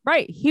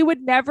 Right. He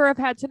would never have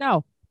had to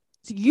know.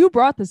 So you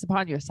brought this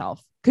upon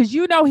yourself because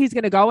he's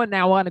going to go and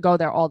now want to go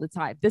there all the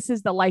time. This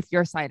is the life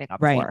you're signing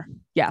up for.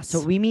 Yes. So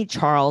we meet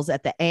Charles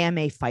at the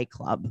AMA Fight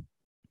Club.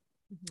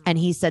 And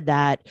he said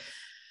that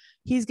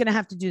he's going to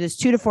have to do this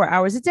 2 to 4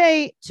 hours a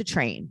day to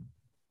train.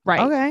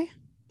 Right. Okay.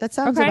 That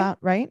sounds about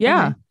right.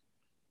 Yeah. Okay.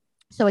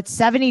 So it's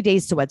 70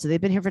 days to wed. So they've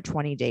been here for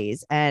 20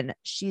 days and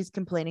she's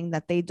complaining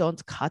that they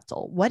don't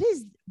cuddle. What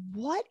is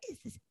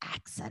this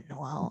accent,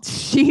 Noelle?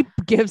 She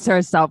gives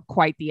herself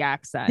quite the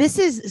accent.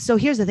 So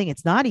here's the thing.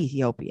 It's not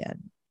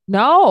Ethiopian.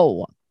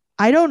 No.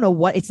 I don't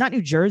know it's not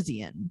New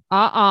Jerseyan.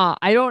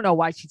 I don't know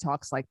why she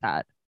talks like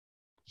that.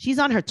 She's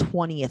on her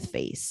 20th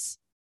face.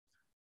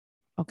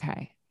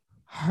 Okay.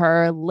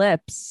 Her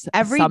lips,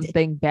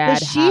 something bad.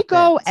 Does she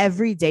go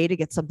every day to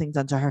get something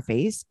done to her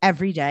face?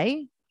 Every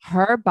day?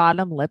 Her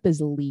bottom lip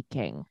is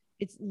leaking.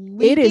 It's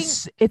leaking.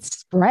 It's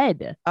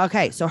spread.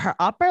 Okay. So her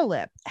upper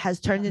lip has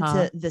turned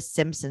into the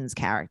Simpsons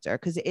character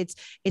because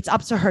it's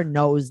up to her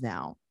nose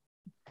now.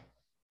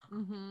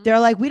 They're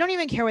like, we don't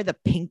even care where the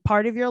pink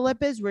part of your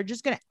lip is. We're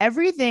just going to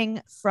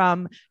everything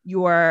from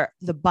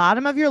the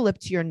bottom of your lip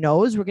to your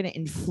nose. We're going to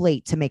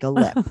inflate to make a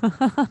lip.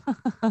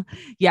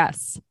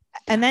 Yes.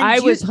 And then I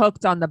was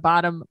hooked on the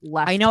bottom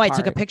left. I know. part. I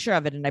took a picture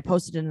of it and I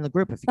posted it in the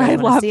group. If you guys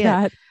I want to love see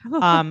that.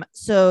 it.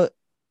 So,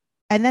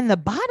 and then the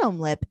bottom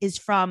lip is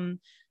from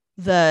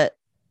the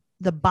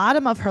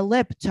bottom of her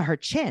lip to her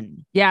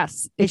chin.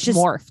 Yes. It's just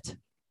morphed.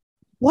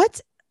 What?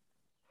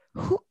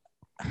 Who?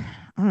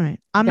 All right.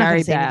 I'm not going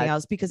to say Very anything bad.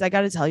 else because I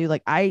got to tell you,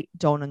 like, I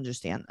don't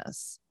understand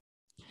this.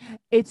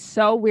 It's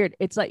so weird.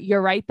 It's like,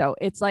 you're right though.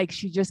 It's like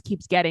she just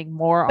keeps getting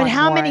more. But on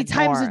how more many and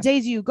times more. a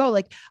day do you go?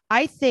 Like,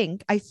 I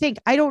think, I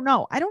don't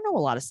know. I don't know a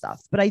lot of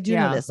stuff, but I do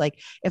know Yeah. this. Like,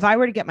 if I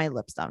were to get my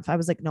lips done, if I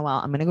was like, Noelle,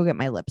 I'm going to go get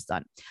my lips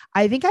done.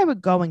 I think I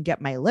would go and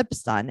get my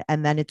lips done.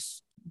 And then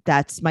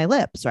that's my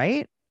lips,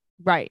 right?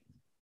 Right.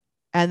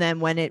 And then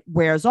when it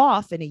wears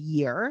off in a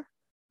year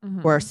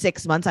Mhm. or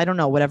 6 months, I don't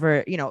know,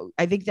 whatever,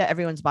 I think that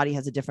everyone's body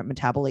has a different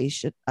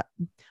metabolism.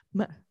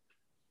 Whatever.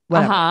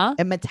 Uh-huh.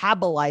 It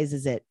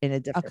metabolizes it in a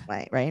different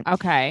way, right?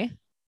 Okay.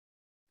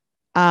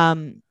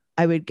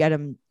 I would get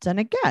them done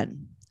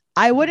again.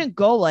 I wouldn't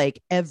go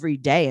like every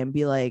day and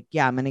be like,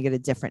 yeah, I'm going to get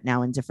it different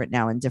now and different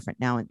now and different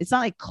now. And it's not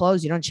like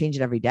clothes. You don't change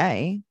it every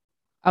day.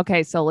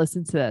 Okay. So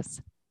listen to this.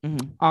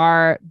 Mhm.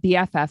 Our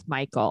BFF,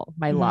 Michael,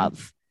 my Mhm.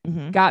 love,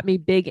 Mhm. got me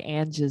Big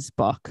Angie's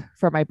book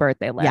for my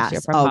birthday last year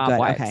Yes. from Oh, Mom good.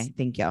 Wives. Okay.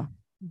 Thank you.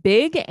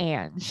 Big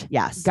Ange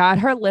Yes. got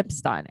her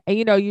lips done. And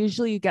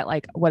usually you get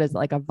like, what is it,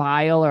 like a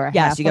vial or a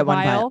Yes. half You get a one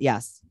vial? vial.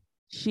 Yes.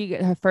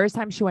 Her first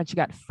time she went, she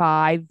got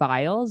 5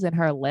 vials in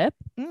her lip.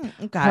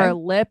 Okay. Her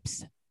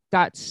lips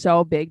got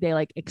so big they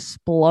like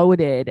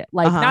exploded,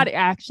 like not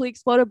actually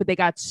exploded, but they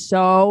got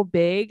so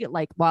big,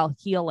 like while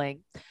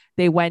healing,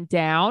 they went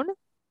down.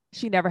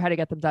 She never had to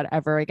get them done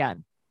ever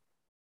again.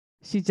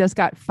 She just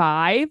got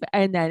 5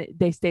 and then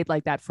they stayed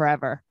like that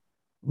forever.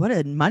 What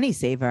a money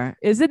saver.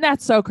 Isn't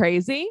that so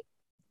crazy?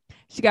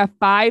 She got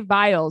 5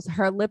 vials.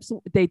 Her lips,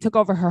 they took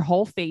over her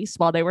whole face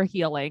while they were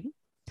healing.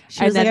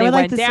 She was And then like, I they would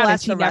like went this to down and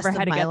last she the never rest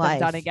had of to my get them life.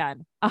 done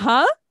again.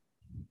 Uh-huh.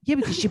 Yeah,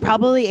 because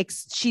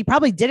she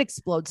probably did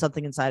explode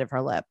something inside of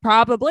her lip.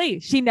 Probably.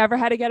 She never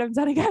had to get them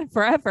done again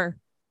forever.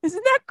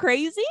 Isn't that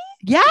crazy?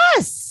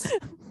 Yes.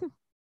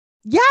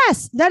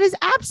 Yes. That is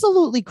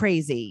absolutely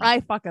crazy. I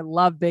fucking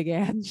love Big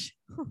Ange.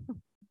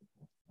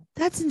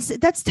 That's insane.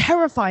 That's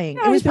terrifying.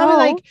 It I was probably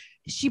know. like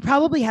she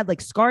probably had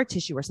like scar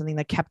tissue or something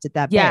that kept it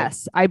that big.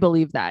 Yes, I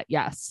believe that.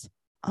 Yes.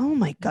 Oh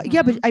my God.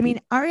 Yeah, but Mhm. I mean,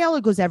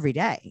 Ariella goes every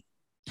day.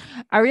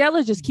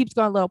 Ariella just keeps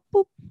going a little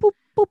boop, boop,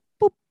 boop,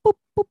 boop, boop,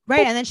 boop.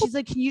 Right. boop, And then she's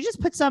like, can you just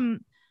put some,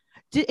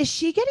 is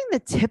she getting the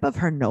tip of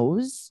her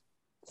nose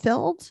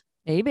filled?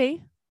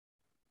 maybe.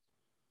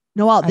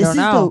 Noelle, I this don't is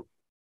know.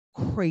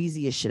 the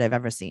craziest shit I've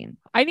ever seen.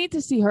 I need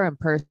to see her in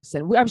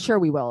person. I'm sure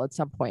we will at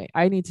some point.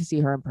 I need to see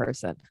her in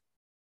person.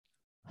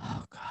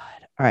 Oh God.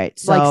 All right.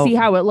 So Like see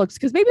how it looks.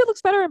 Because maybe it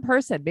looks better in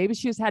person. Maybe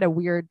she just had a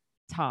weird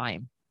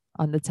time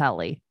on the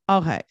telly.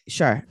 okay,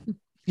 sure.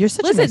 You're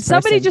such a Listen, nice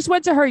somebody person. just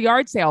went to her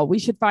yard sale. We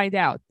should find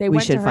out. They We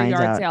went to should her find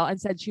yard out. sale and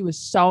said she was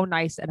so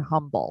nice and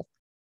humble.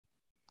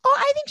 Oh,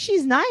 I think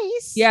she's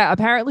nice. Yeah,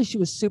 apparently she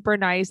was super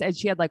nice and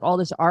she had like all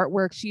this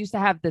artwork. She used to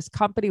have this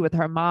company with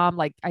her mom,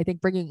 like I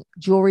think bringing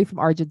jewelry from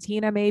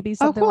Argentina, maybe Oh,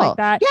 something cool. like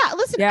that. Yeah.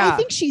 Listen, I Yeah.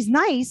 think she's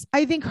nice.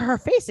 I think her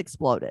face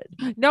exploded.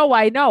 No,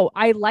 I know.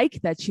 I like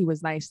that she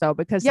was nice though,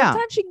 because Yeah.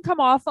 sometimes she can come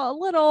off a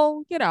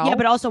little, Yeah,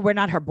 but also we're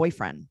not her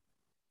boyfriend.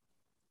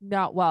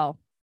 no, well,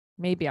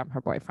 maybe I'm her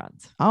boyfriend.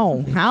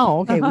 Oh, how?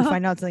 Okay. We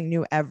find out something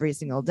new every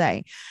single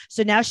day.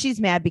 So now she's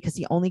mad because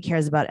he only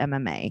cares about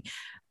MMA.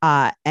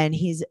 And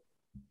he's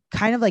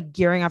kind of like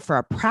gearing up for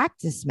a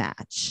practice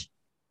match.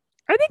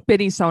 I think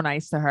Biddy's so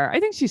nice to her. I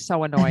think she's so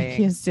He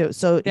annoying. is too.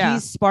 So Yeah.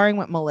 he's sparring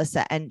with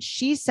Melissa and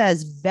she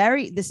says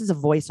this is a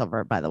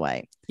voiceover, by the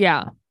way.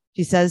 Yeah,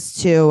 She says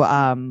to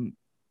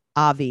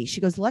Avi, she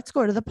goes, let's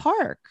go to the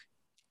park.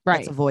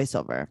 right. That's a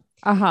voiceover.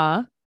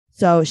 Uh-huh.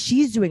 So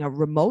she's doing a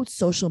remote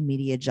social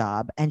media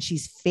job and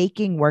she's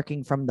faking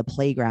working from the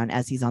playground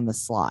as he's on the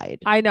slide.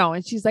 I know.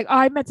 And she's like, oh,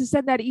 I meant to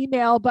send that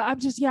email, but I'm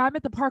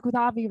at the park with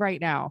Avi right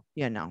now.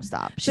 Yeah, no,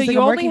 stop. So She's like,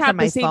 you "I'm only working have from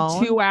my the same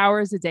phone." 2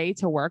 hours a day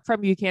to work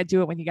from. You can't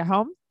do it when you get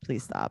home.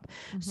 Please stop.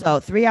 Mhm. So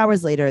 3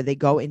 hours later, they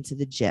go into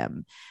the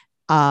gym.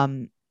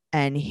 And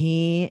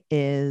he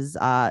is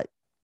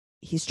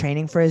he's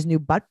training for his new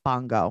butt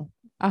bongo.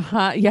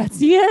 Uh-huh. Yes,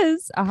 he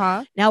is.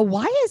 Uh-huh. Now,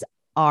 why is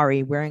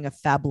Ari wearing a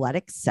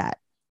Fabletics set?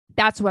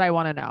 That's what I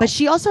want to know. But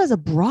she also has a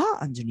bra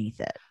underneath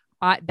it.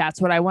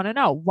 That's what I want to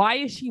know. Why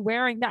is she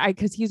wearing that?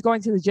 Because he's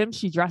going to the gym.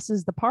 She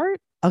dresses the part.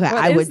 Okay, What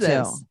I is would too.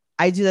 this?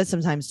 I do that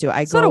sometimes too.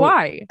 So do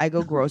I. I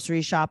go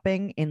grocery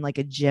shopping in like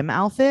a gym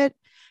outfit.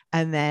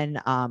 And then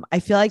I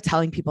feel like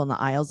telling people in the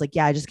aisles, like,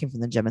 yeah, I just came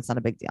from the gym. It's not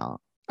a big deal.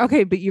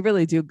 Okay, but you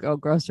really do go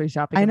grocery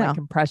shopping I in know. like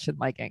compression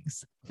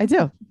leggings. I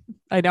do.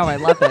 I know. I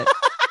love it.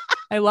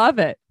 I love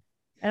it.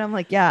 And I'm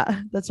like,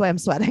 yeah, that's why I'm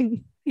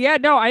sweating. Yeah,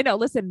 no, I know.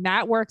 Listen,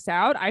 Matt works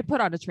out. I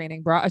put on a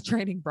training bra,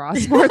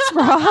 sports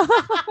bra.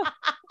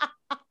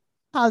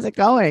 How's it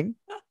going?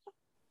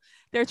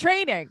 They're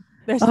training.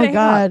 They're Oh staying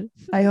up.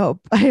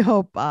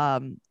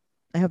 God.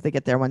 I hope they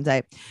get there one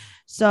day.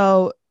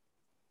 So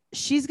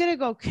she's gonna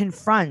go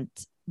confront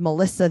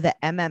Melissa, the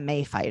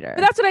MMA fighter.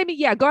 But that's what I mean.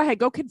 Yeah, go ahead.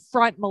 Go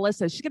confront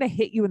Melissa. She's going to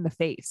hit you in the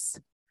face.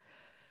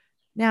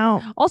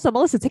 Now, Also,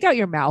 Melissa, take out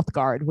your mouth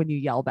guard when you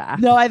yell back.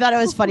 no, I thought it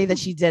was funny that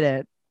she did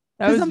it.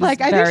 That was I'm just like,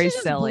 I think very she's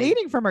just silly.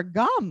 bleeding from her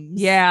gums.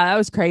 Yeah, that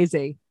was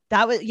crazy.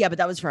 That was, yeah, but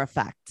that was for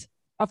effect.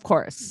 Of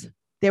course.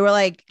 They were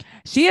like,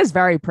 She is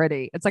very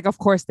pretty. It's like, of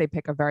course, they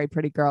pick a very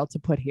pretty girl to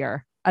put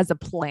here as a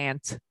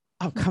plant.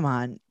 oh, come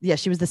on. Yeah,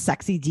 she was the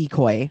sexy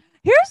decoy.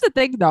 Here's the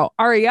thing, though.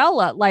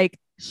 Ariella, like,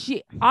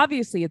 she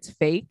obviously it's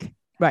fake,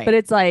 Right. but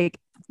it's like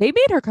they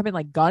made her come in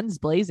like guns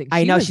blazing.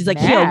 I She know. was She's like,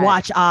 mad. here,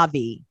 watch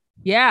Avi.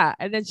 Yeah.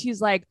 And then she's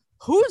like,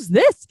 who's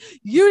this?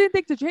 You didn't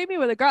think to treat me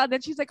with a girl. And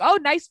then she's like, oh,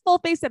 nice full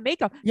face of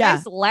makeup. Yeah.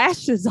 Nice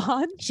lashes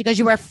on. She goes,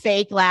 you wear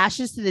fake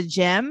lashes to the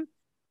gym.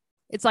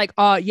 It's like,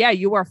 yeah,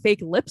 you wear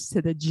fake lips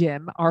to the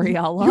gym,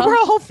 Ariella. You wear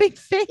a whole fake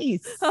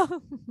face.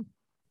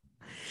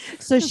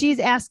 So she's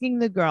asking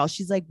the girl,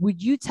 she's like,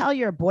 would you tell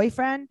your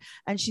boyfriend?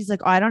 And she's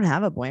like, oh, I don't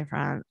have a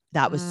boyfriend.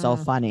 That was so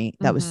funny.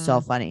 That was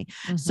so funny.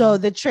 So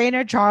the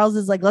trainer, Charles,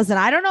 is like, listen,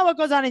 I don't know what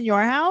goes on in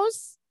your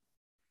house,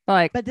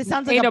 like, but this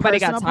sounds like ain't a nobody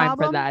personal got time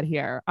problem. for that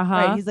here.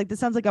 Right. He's like, this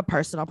sounds like a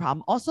personal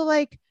problem. Also,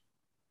 like,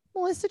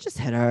 Melissa, just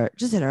hit her.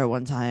 Just hit her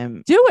one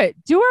time. Do it.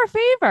 Do her a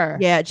favor.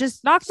 Yeah,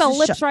 just Knock the just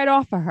lips right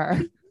off of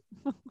her.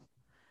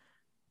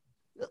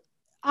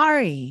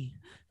 Ari,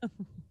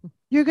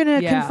 you're gonna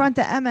Yeah. confront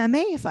the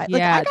MMA fight. Like,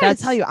 Yeah, I gotta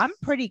that's- tell you, I'm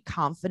pretty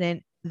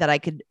confident that I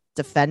could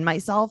defend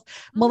myself.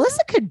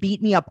 Melissa could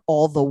beat me up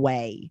all the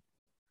way.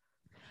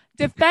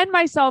 Defend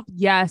myself,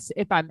 yes,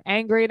 if I'm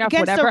angry enough,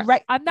 Against a whatever.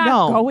 re- I'm not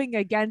no. going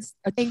against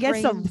a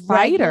Against trained a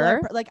fighter.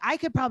 regular, like I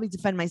could probably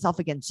defend myself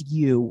against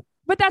you.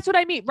 But that's what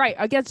I mean, right?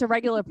 Against a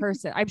regular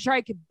person. I'm sure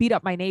I could beat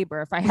up my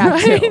neighbor if I had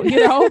Right.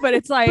 to, But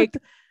it's like,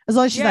 As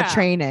long as she's not Yeah.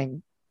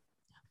 training.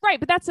 right.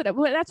 But that's what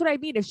I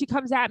mean. If she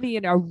comes at me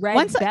in a red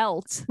Once I-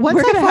 belt, Once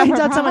we're I gonna have find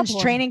a out someone's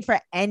problem. training for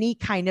any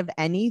kind of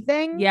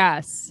anything,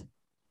 Yes.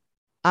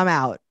 I'm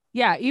out.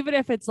 Yeah. Even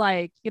if it's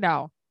like,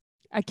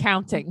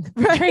 accounting,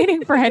 Right.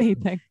 training for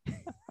anything.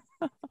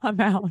 I'm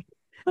out.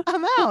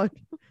 I'm out.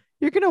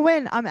 You're gonna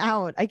win. I'm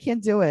out. I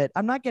can't do it.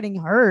 I'm not getting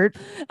hurt.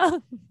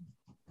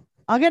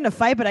 I'll get in a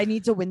fight, but I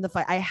need to win the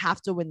fight. I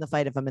have to win the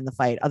fight if I'm in the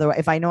fight. Otherwise,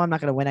 if I know I'm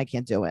not gonna win, I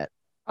can't do it.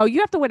 Oh,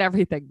 you have to win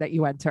everything that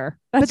you enter.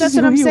 But that's just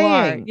what who I'm you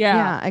saying. are.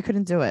 Yeah. I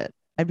couldn't do it.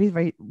 I'd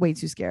be way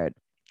too scared.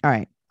 All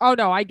right. Oh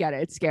no, I get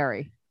it. It's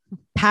scary.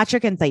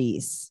 Patrick and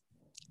Thais.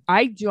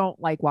 I don't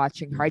like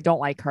watching her. I don't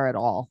like her at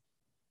all.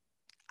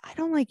 I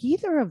don't like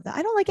either of them.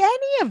 I don't like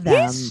any of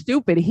them. He's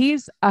stupid.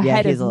 He's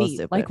ahead he's a of little me,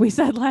 stupid. like we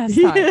said last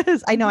He time.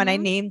 is. I know. And I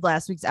Mhm. named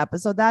last week's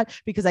episode that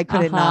because I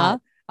couldn't Uh-huh.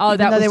 not. Oh, Even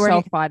that though was they so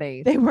weren't-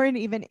 funny. They weren't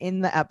even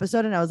in the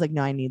episode. And I was like,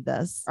 no, I need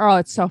this. Oh,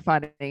 it's so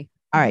funny.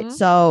 All right. Mhm.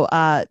 So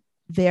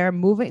they're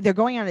moving. They're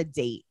going on a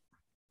date.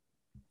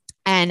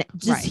 And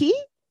does Right.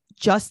 he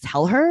just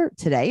tell her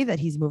today that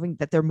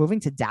they're moving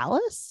to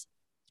Dallas?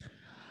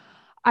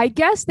 I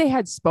guess they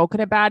had spoken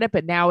about it,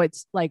 but now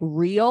it's like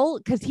real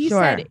because he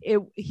Sure. said it.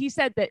 He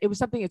said that it was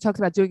something he talks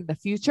about doing in the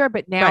future,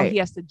 but now Right. he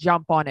has to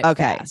jump on it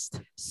Okay.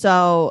 fast.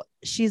 So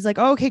she's like,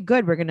 oh, okay,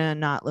 good. We're going to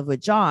not live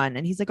with John.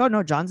 And he's like, oh,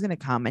 no, John's going to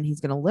come and he's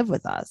going to live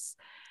with us.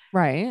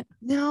 Right.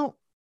 Now,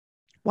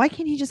 why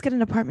can't he just get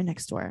an apartment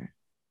next door?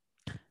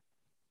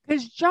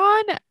 Because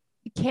John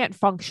can't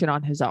function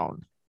on his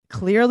own.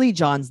 Clearly,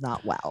 John's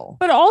not well.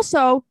 But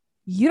also,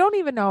 you don't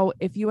even know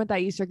if you and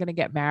Thais are going to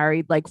get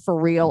married, like for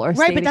real, or Right,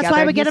 stay but that's together.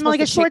 why I would He's get him like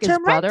a supposed to kick his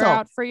short-term brother rental.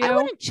 out for you. I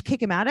wouldn't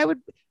kick him out.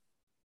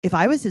 If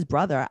I was his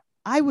brother,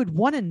 I would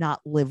want to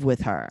not live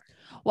with her.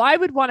 Well, I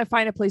would want to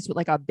find a place with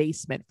like a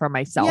basement for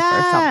myself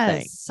or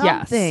something.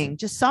 Something,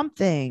 just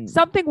something.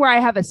 Something where I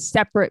have a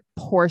separate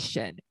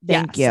portion.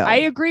 Thank Yes, you. I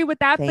agree with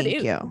that. Thank but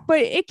it, you. but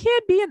it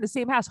can't be in the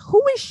same house.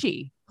 Who is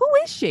she? Who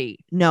is she?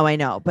 No, I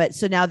know. But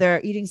so now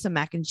they're eating some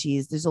mac and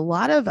cheese. There's a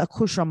lot of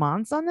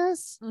accoutrements on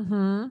this.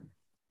 Mm-hmm.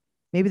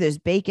 Maybe there's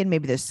bacon.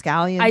 Maybe there's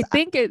scallions.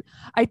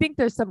 I think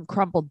there's some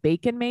crumbled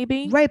bacon,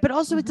 maybe. Right. But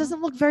also, it Mhm.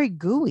 doesn't look very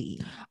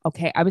gooey.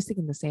 Okay, I was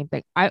thinking the same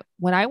thing.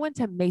 When I went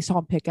to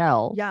Maison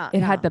Piquel, Yeah, it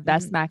yeah, had the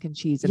best mhm. mac and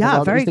cheese in Yeah, the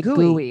world. very It was the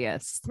gooey.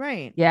 gooeyest.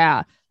 Right.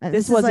 Yeah, And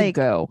this is wasn't like,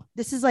 go.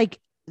 This is like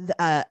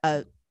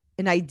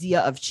an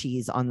idea of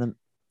cheese on the.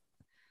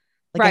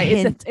 Like Right,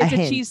 hint, it's a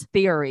hint. cheese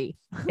theory.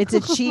 It's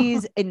a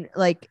cheese, and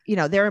like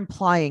they're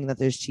implying that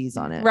there's cheese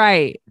on it.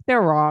 Right,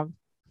 they're wrong.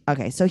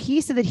 Okay, so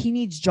he said that he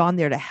needs John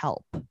there to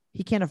help.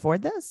 He can't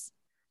afford this.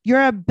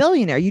 You're a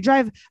billionaire. You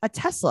drive a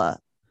Tesla.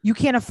 You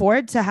can't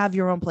afford to have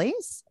your own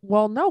place.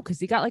 Well, no, because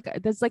he got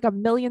there's like $1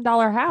 million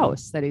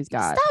house that he's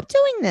got. Stop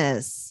doing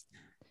this.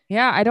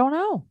 Yeah, I don't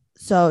know.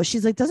 So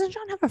she's like, doesn't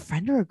John have a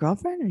friend or a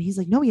girlfriend? And he's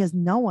like, no, he has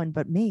no one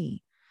but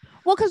me.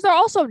 Well, because they're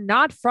also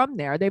not from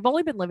there. They've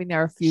only been living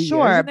there a few years.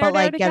 Sure, and they're but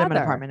like there get him an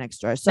together. apartment next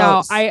door. So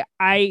No,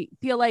 I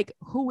feel like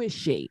who is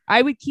she?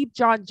 I would keep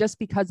John just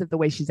because of the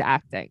way she's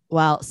acting.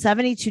 well,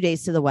 72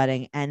 days to the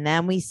wedding, and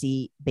then we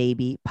see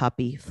baby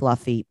puppy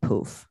Fluffy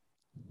Poof.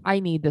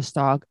 I need this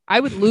dog. I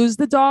would lose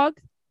the dog,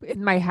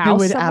 in my I house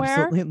would somewhere.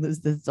 absolutely lose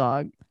this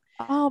dog.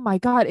 Oh my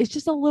God. It's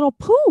just a little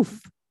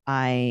poof.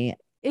 I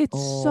It's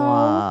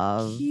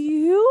Love, so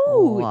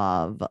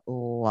cute.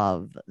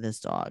 love this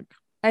dog.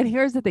 And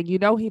here's the thing, he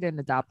didn't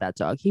adopt that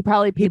dog. He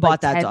probably paid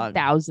bought like that dog.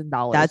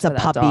 $10,000. That's a for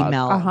that puppy dog.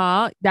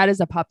 mill. That is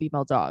a puppy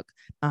mill dog.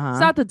 Uh-huh. It's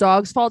not the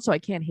dog's fault, so I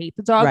can't hate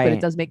the dog, but Right. it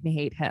does make me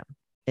hate him.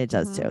 It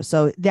does too.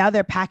 So now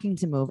they're packing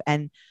to move.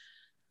 And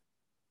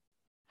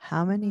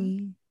how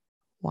many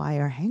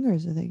wire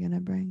hangers are they going to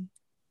bring?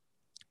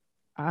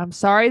 I'm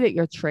sorry that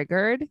you're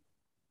triggered,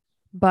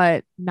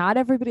 but not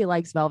everybody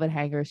likes velvet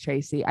hangers,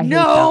 Tracy. I hate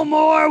No them.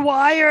 more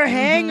wire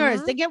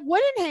hangers. Mhm. They get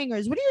wooden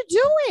hangers. What are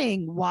you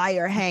doing?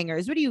 Wire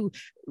hangers. What are you,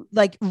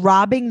 like,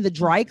 robbing the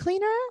dry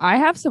cleaner? I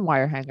have some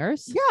wire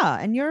hangers. Yeah.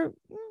 And you're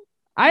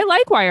I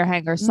like wire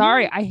hangers.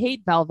 Sorry, I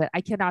hate velvet.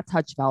 I cannot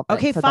touch velvet.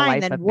 okay, for the fine.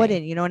 life Then of me.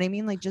 wooden. You know what I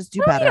mean? Like, just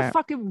do I don't need better. a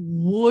fucking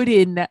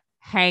wooden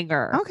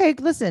hanger. Okay,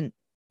 listen.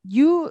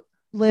 You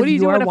live What do you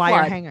do your in a wire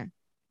flood? hanger.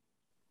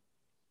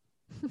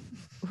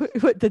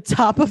 The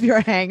top of your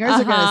hangers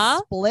are gonna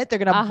Uh-huh. split. They're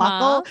gonna Uh-huh.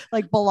 buckle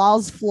like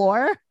Bilal's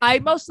floor. I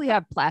mostly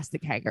have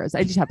plastic hangers.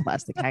 I just have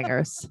plastic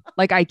hangers,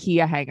 like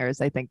IKEA hangers.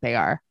 I think they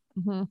are.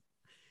 Mhm.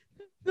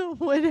 The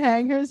wood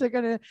hangers are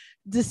gonna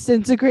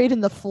disintegrate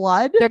in the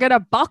flood. They're gonna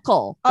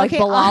buckle like Okay,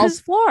 Bilal's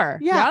floor.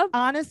 Yeah, Yep.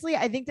 honestly,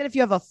 I think that if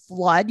you have a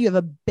flood, you have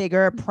a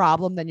bigger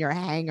problem than your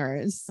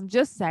hangers. I'm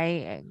just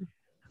saying.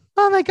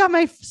 Oh my god,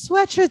 my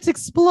sweatshirt's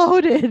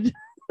exploded.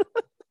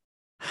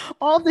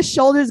 All the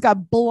shoulders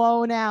got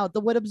blown out.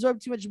 The wood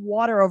absorbed too much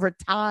water over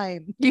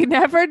time. You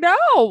never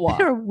know.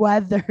 They're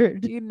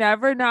weathered. You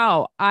never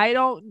know. I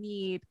don't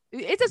need.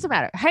 It doesn't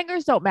matter.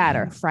 Hangers don't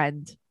matter,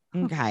 friend.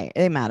 Okay,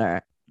 they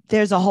matter.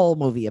 There's a whole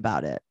movie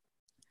about it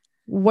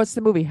What's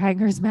the movie?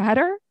 Hangers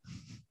matter.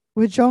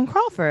 with Joan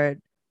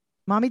Crawford,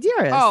 Mommy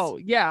Dearest. Oh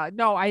yeah,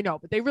 no, I know,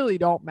 but they really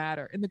don't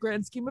matter in the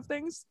grand scheme of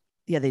things.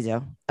 yeah, they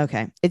do.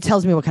 Okay, it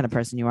tells me what kind of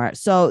person you are.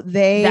 So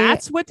they.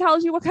 That's what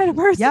tells you what kind of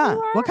person Yeah. you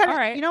are. What kind of, All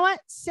right. you know what?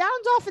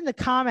 Sound off in the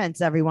comments,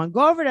 everyone.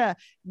 Go over to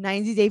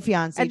 90 Day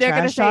Fiance. And they're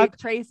gonna Trash say Talk.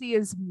 Tracy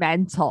is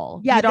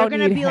mental. Yeah, You they're don't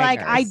gonna need be like,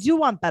 I hangers. do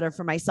want better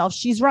for myself.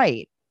 She's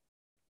right.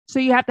 So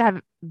you have to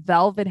have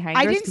velvet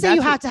hangers. I didn't 'Cause say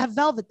you that's have what- to have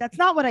velvet. That's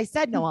not what I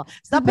said, Noel.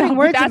 Stop No, putting but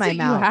words in that's my what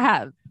mouth. You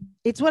have.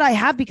 It's what I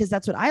have because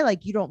that's what I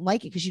like. You don't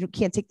like it because you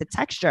can't take the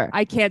texture.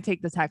 I can't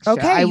take the texture.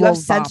 Okay, I you will have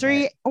sensory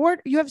vomit. or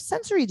you have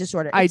sensory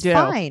disorder. I It's do.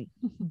 fine.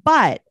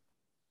 But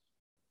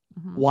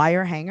Mhm.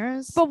 wire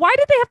hangers? But why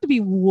did they have to be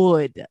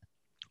wood?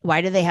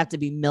 Why do they have to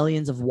be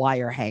millions of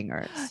wire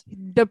hangers?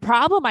 The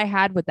problem I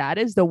had with that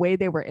is the way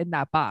they were in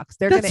that box.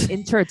 They're going That's- to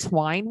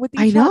intertwine with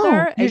I each know. other,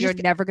 You're and just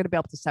you're never going to be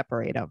able to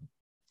separate them.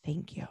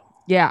 Thank you.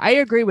 Yeah, I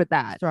agree with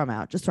that. Just throw them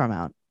out. Just throw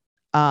them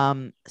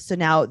out. So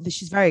now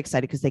she's very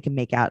excited because they can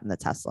make out in the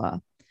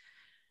Tesla.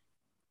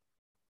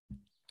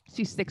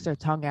 She sticks her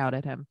tongue out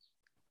at him.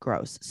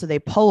 Gross. So they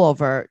pull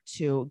over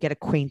to get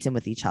acquainted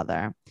with each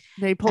other.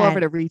 They pull over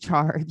And- to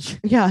recharge.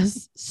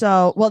 Yes.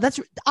 So, well, that's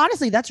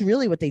honestly, that's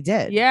really what they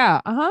did.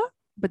 Yeah.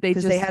 But they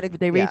 'Cause just they had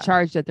they yeah.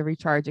 recharged at the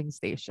recharging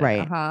station.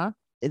 Right. Uh-huh.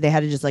 They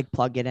had to just like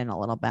plug it in a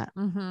little bit.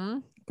 Mm-hmm.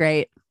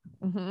 Great.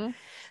 Mm-hmm.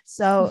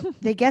 So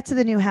they get to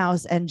the new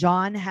house and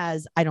John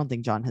has, I don't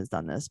think John has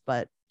done this,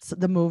 but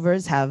the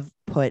movers have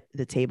put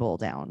the table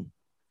down.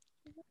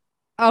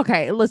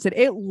 Okay, listen,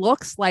 it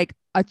looks like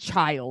a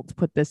child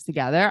put this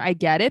together. I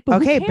get it,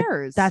 but Okay, who but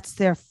cares? That's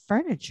their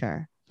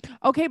furniture.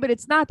 okay, but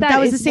it's not But that. that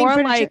was It's the same more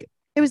furniture. like,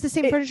 It was the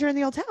same It- furniture in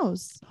the old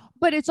house.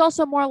 but it's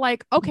also more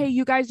like, okay,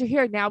 you guys are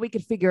here now. We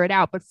could figure it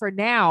out. But for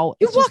now,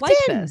 You it's just walked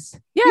like in. this.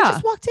 You Yeah,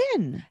 just walked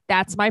in.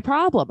 that's my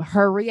problem.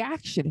 Her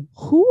reaction.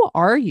 Who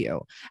are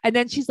you? And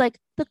then she's like,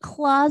 the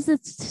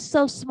closet's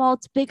so small.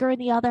 It's bigger in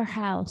the other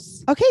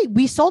house. Okay,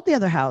 we sold the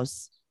other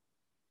house.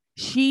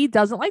 She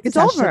doesn't like It's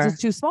this house. She says over.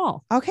 It's too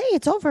small. Okay,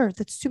 it's over.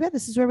 That's too bad.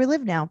 This is where we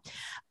live now.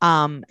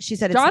 She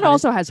said it's John not as-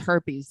 also has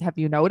herpes. Have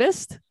you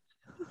noticed?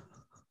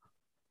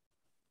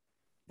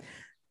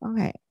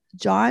 Okay.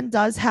 John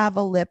does have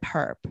a lip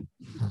herp.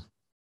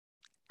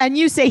 And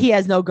you say he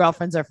has no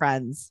girlfriends or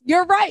friends.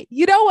 You're right.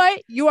 You know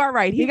what? You are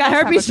right. He got must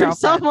have a herpes from girlfriend.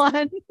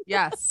 someone.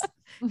 Yes.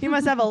 He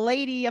must have a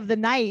lady of the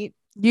night.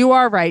 You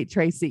are right,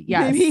 Tracy.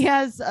 Yes. Maybe he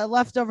has a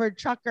leftover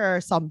trucker or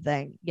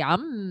something.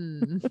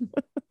 Yum.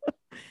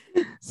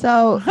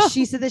 So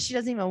she said that she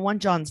doesn't even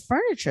want John's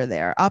furniture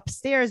there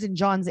upstairs in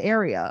John's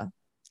area.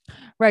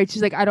 Right.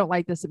 She's like, I don't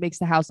like this. It makes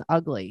the house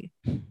ugly.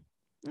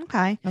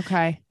 Okay.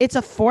 Okay. It's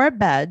a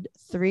 4-bed,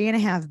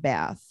 3.5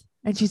 bath.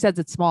 And she says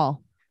it's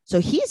small. So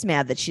he's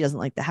mad that she doesn't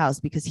like the house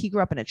because he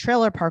grew up in a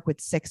trailer park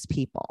with 6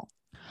 people.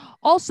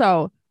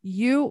 Also,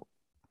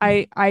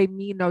 I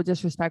mean no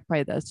disrespect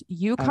by this.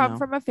 You Oh, come no.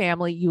 from a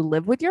family, you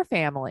live with your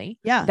family.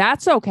 Yeah.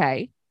 That's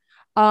okay.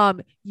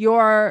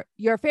 Your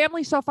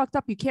family's so fucked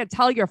up you can't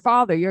tell your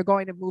father you're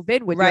going to move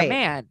in with your Right.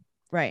 man.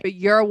 Right. But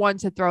you're one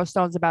to throw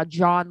stones about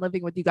John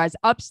living with you guys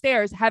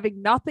upstairs,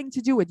 having nothing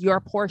to do with your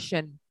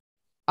portion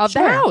of the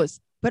Sure. house.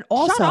 But Shut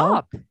also,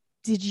 up.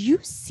 did you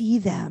see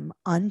them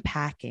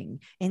unpacking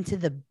into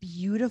the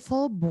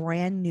beautiful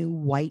brand new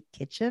white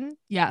kitchen?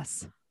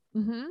 Yes.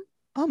 Mm-hmm.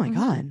 Oh my Mhm.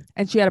 God.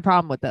 And she had a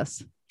problem with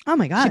this. Oh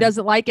my God. She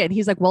doesn't like it. And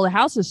he's like, well, the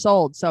house is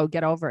sold, so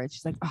get over it.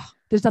 She's like, oh,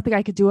 there's nothing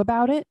I could do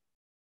about it.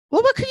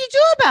 Well, what could you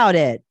do about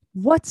it?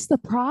 What's the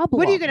problem?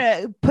 What are you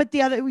going to put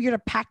you're going to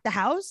pack the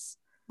house?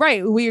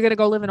 Right. Well, you're going to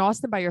go live in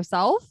Austin by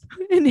yourself?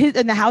 In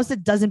the house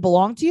that doesn't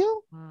belong to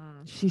you?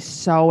 She's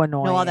so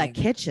annoying. No, all that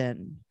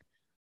kitchen.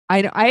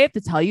 I have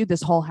to tell you,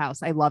 this whole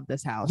house, I love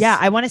this house. Yeah,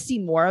 I want to see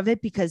more of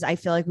it because I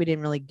feel like we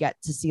didn't really get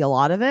to see a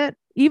lot of it.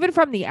 Even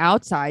from the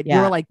outside, you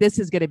Yeah. were like, this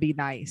is going to be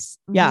nice.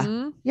 Yeah.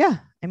 Mhm. Yeah.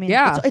 I mean,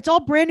 Yeah. it's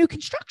all brand new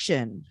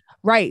construction.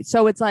 Right.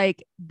 So it's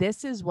like,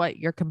 this is what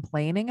you're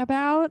complaining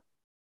about.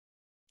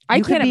 I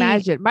You could can't be-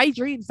 imagine. My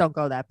dreams don't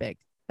go that big.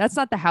 That's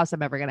not the house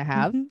I'm ever going to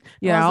have. Mhm.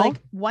 You I know? was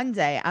like, one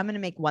day I'm going to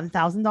make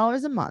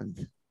 $1,000 a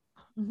month.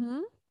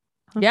 Mhm.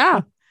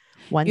 Yeah.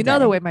 One You know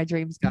day. the way my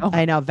dreams go.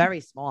 I know,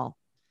 very small.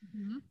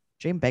 Mhm.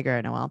 Dream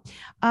bigger, Noelle.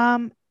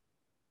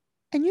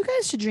 And you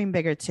guys should dream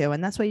bigger too.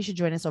 And that's why you should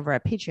join us over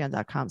at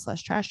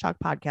patreon.com/trash talk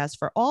podcast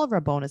for all of our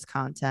bonus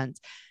content.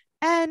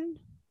 And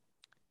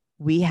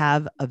we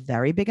have a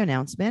very big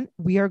announcement.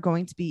 We are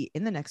going to be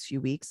in the next few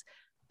weeks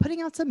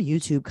putting out some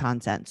YouTube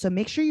content. So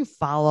make sure you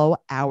follow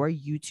our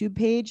YouTube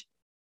page,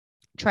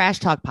 Trash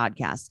Talk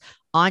Podcast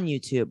on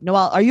YouTube.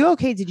 Noelle, are you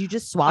okay? Did you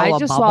just swallow I a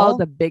just bubble? swallowed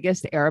the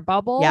biggest air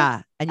bubble.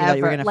 Yeah. And you thought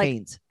you were ever. going to Like,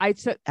 faint. I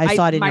took. I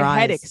saw it in my your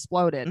head eyes.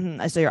 exploded. Mhm.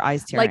 I saw your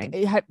eyes tearing. Like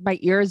it had, my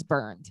ears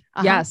burned.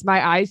 Uh-huh. Yes,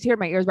 my eyes teared,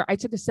 my ears burned. I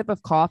took a sip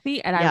of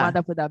coffee and I Yeah. wound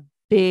up with a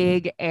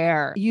big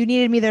air. You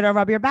needed me there to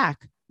rub your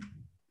back.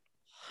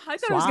 I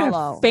thought I was Swallow.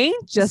 gonna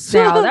faint just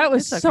now. That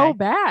was It's so okay.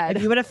 bad.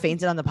 If you would have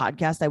fainted on the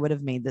podcast, I would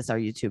have made this our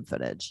YouTube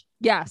footage.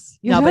 Yes.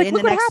 No, You're but like, in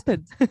look the what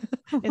next-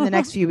 happened. In the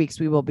next few weeks,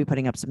 we will be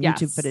putting up some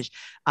YouTube Yes. footage.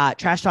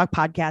 Trash Talk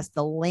Podcast.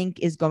 The link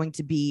is going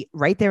to be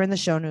right there in the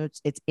show notes.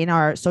 It's in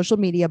our social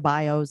media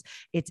bios.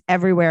 It's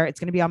everywhere. It's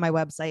going to be on my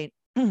website.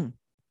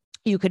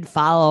 You can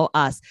follow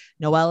us.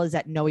 Noelle is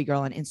at Noe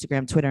Girl on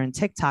Instagram, Twitter, and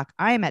TikTok.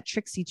 I am at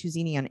Trixie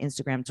Tuzini on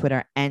Instagram,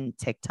 Twitter, and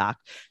TikTok.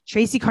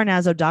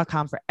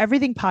 TracyCarnazzo.com for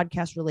everything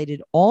podcast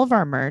related, all of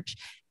our merch.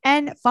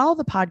 And follow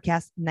the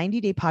podcast, 90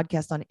 Day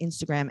Podcast on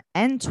Instagram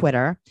and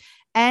Twitter.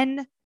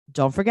 And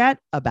don't forget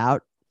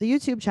about the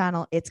YouTube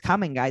channel. It's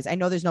coming, guys. I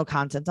know there's no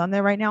content on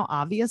there right now,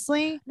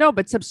 obviously. No,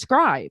 but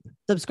subscribe.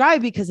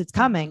 Subscribe because it's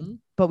coming, Mhm.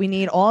 but we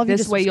need all of you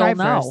This to way you'll subscribe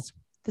know. first.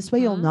 This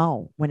way you'll Mhm.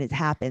 know when it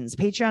happens.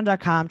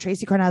 Patreon.com,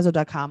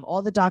 TracyCarnazzo.com,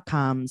 all the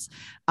 .coms.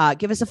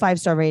 Give us a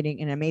 5-star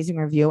rating, an amazing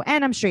review.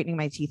 And I'm straightening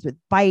my teeth with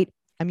Bite.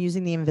 I'm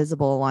using the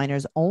invisible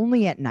aligners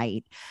only at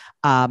night.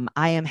 I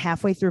am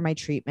halfway through my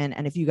treatment.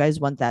 And if you guys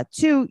want that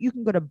too, you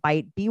can go to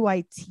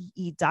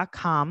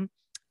byte.com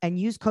and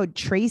use code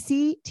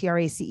Tracy,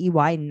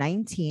 TRACEY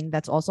 19.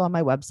 That's also on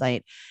my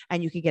website.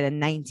 And you can get a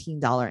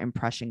 $19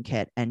 impression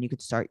kit and you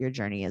could start your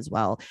journey as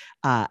well.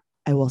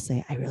 I will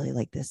say I really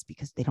like this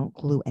because they don't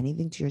glue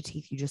anything to your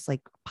teeth. You just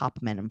like pop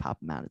them in and pop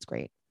them out. It's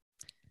great.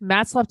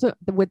 Matt slept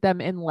with them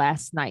in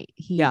last night.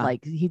 He Yeah.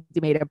 he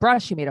made a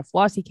brush, he made a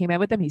floss, he came in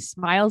with them. He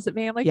smiles at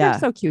me. I'm like, Yeah. you're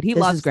so cute. He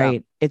This loves is great.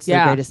 them. It's the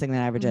Yeah. greatest thing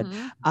that I ever did.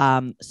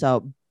 Mhm.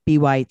 So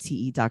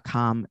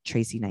byte.com,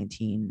 Tracy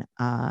 19.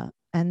 And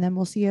then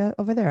we'll see you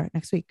over there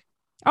next week.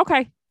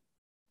 Okay.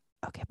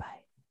 Okay, bye.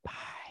 Bye.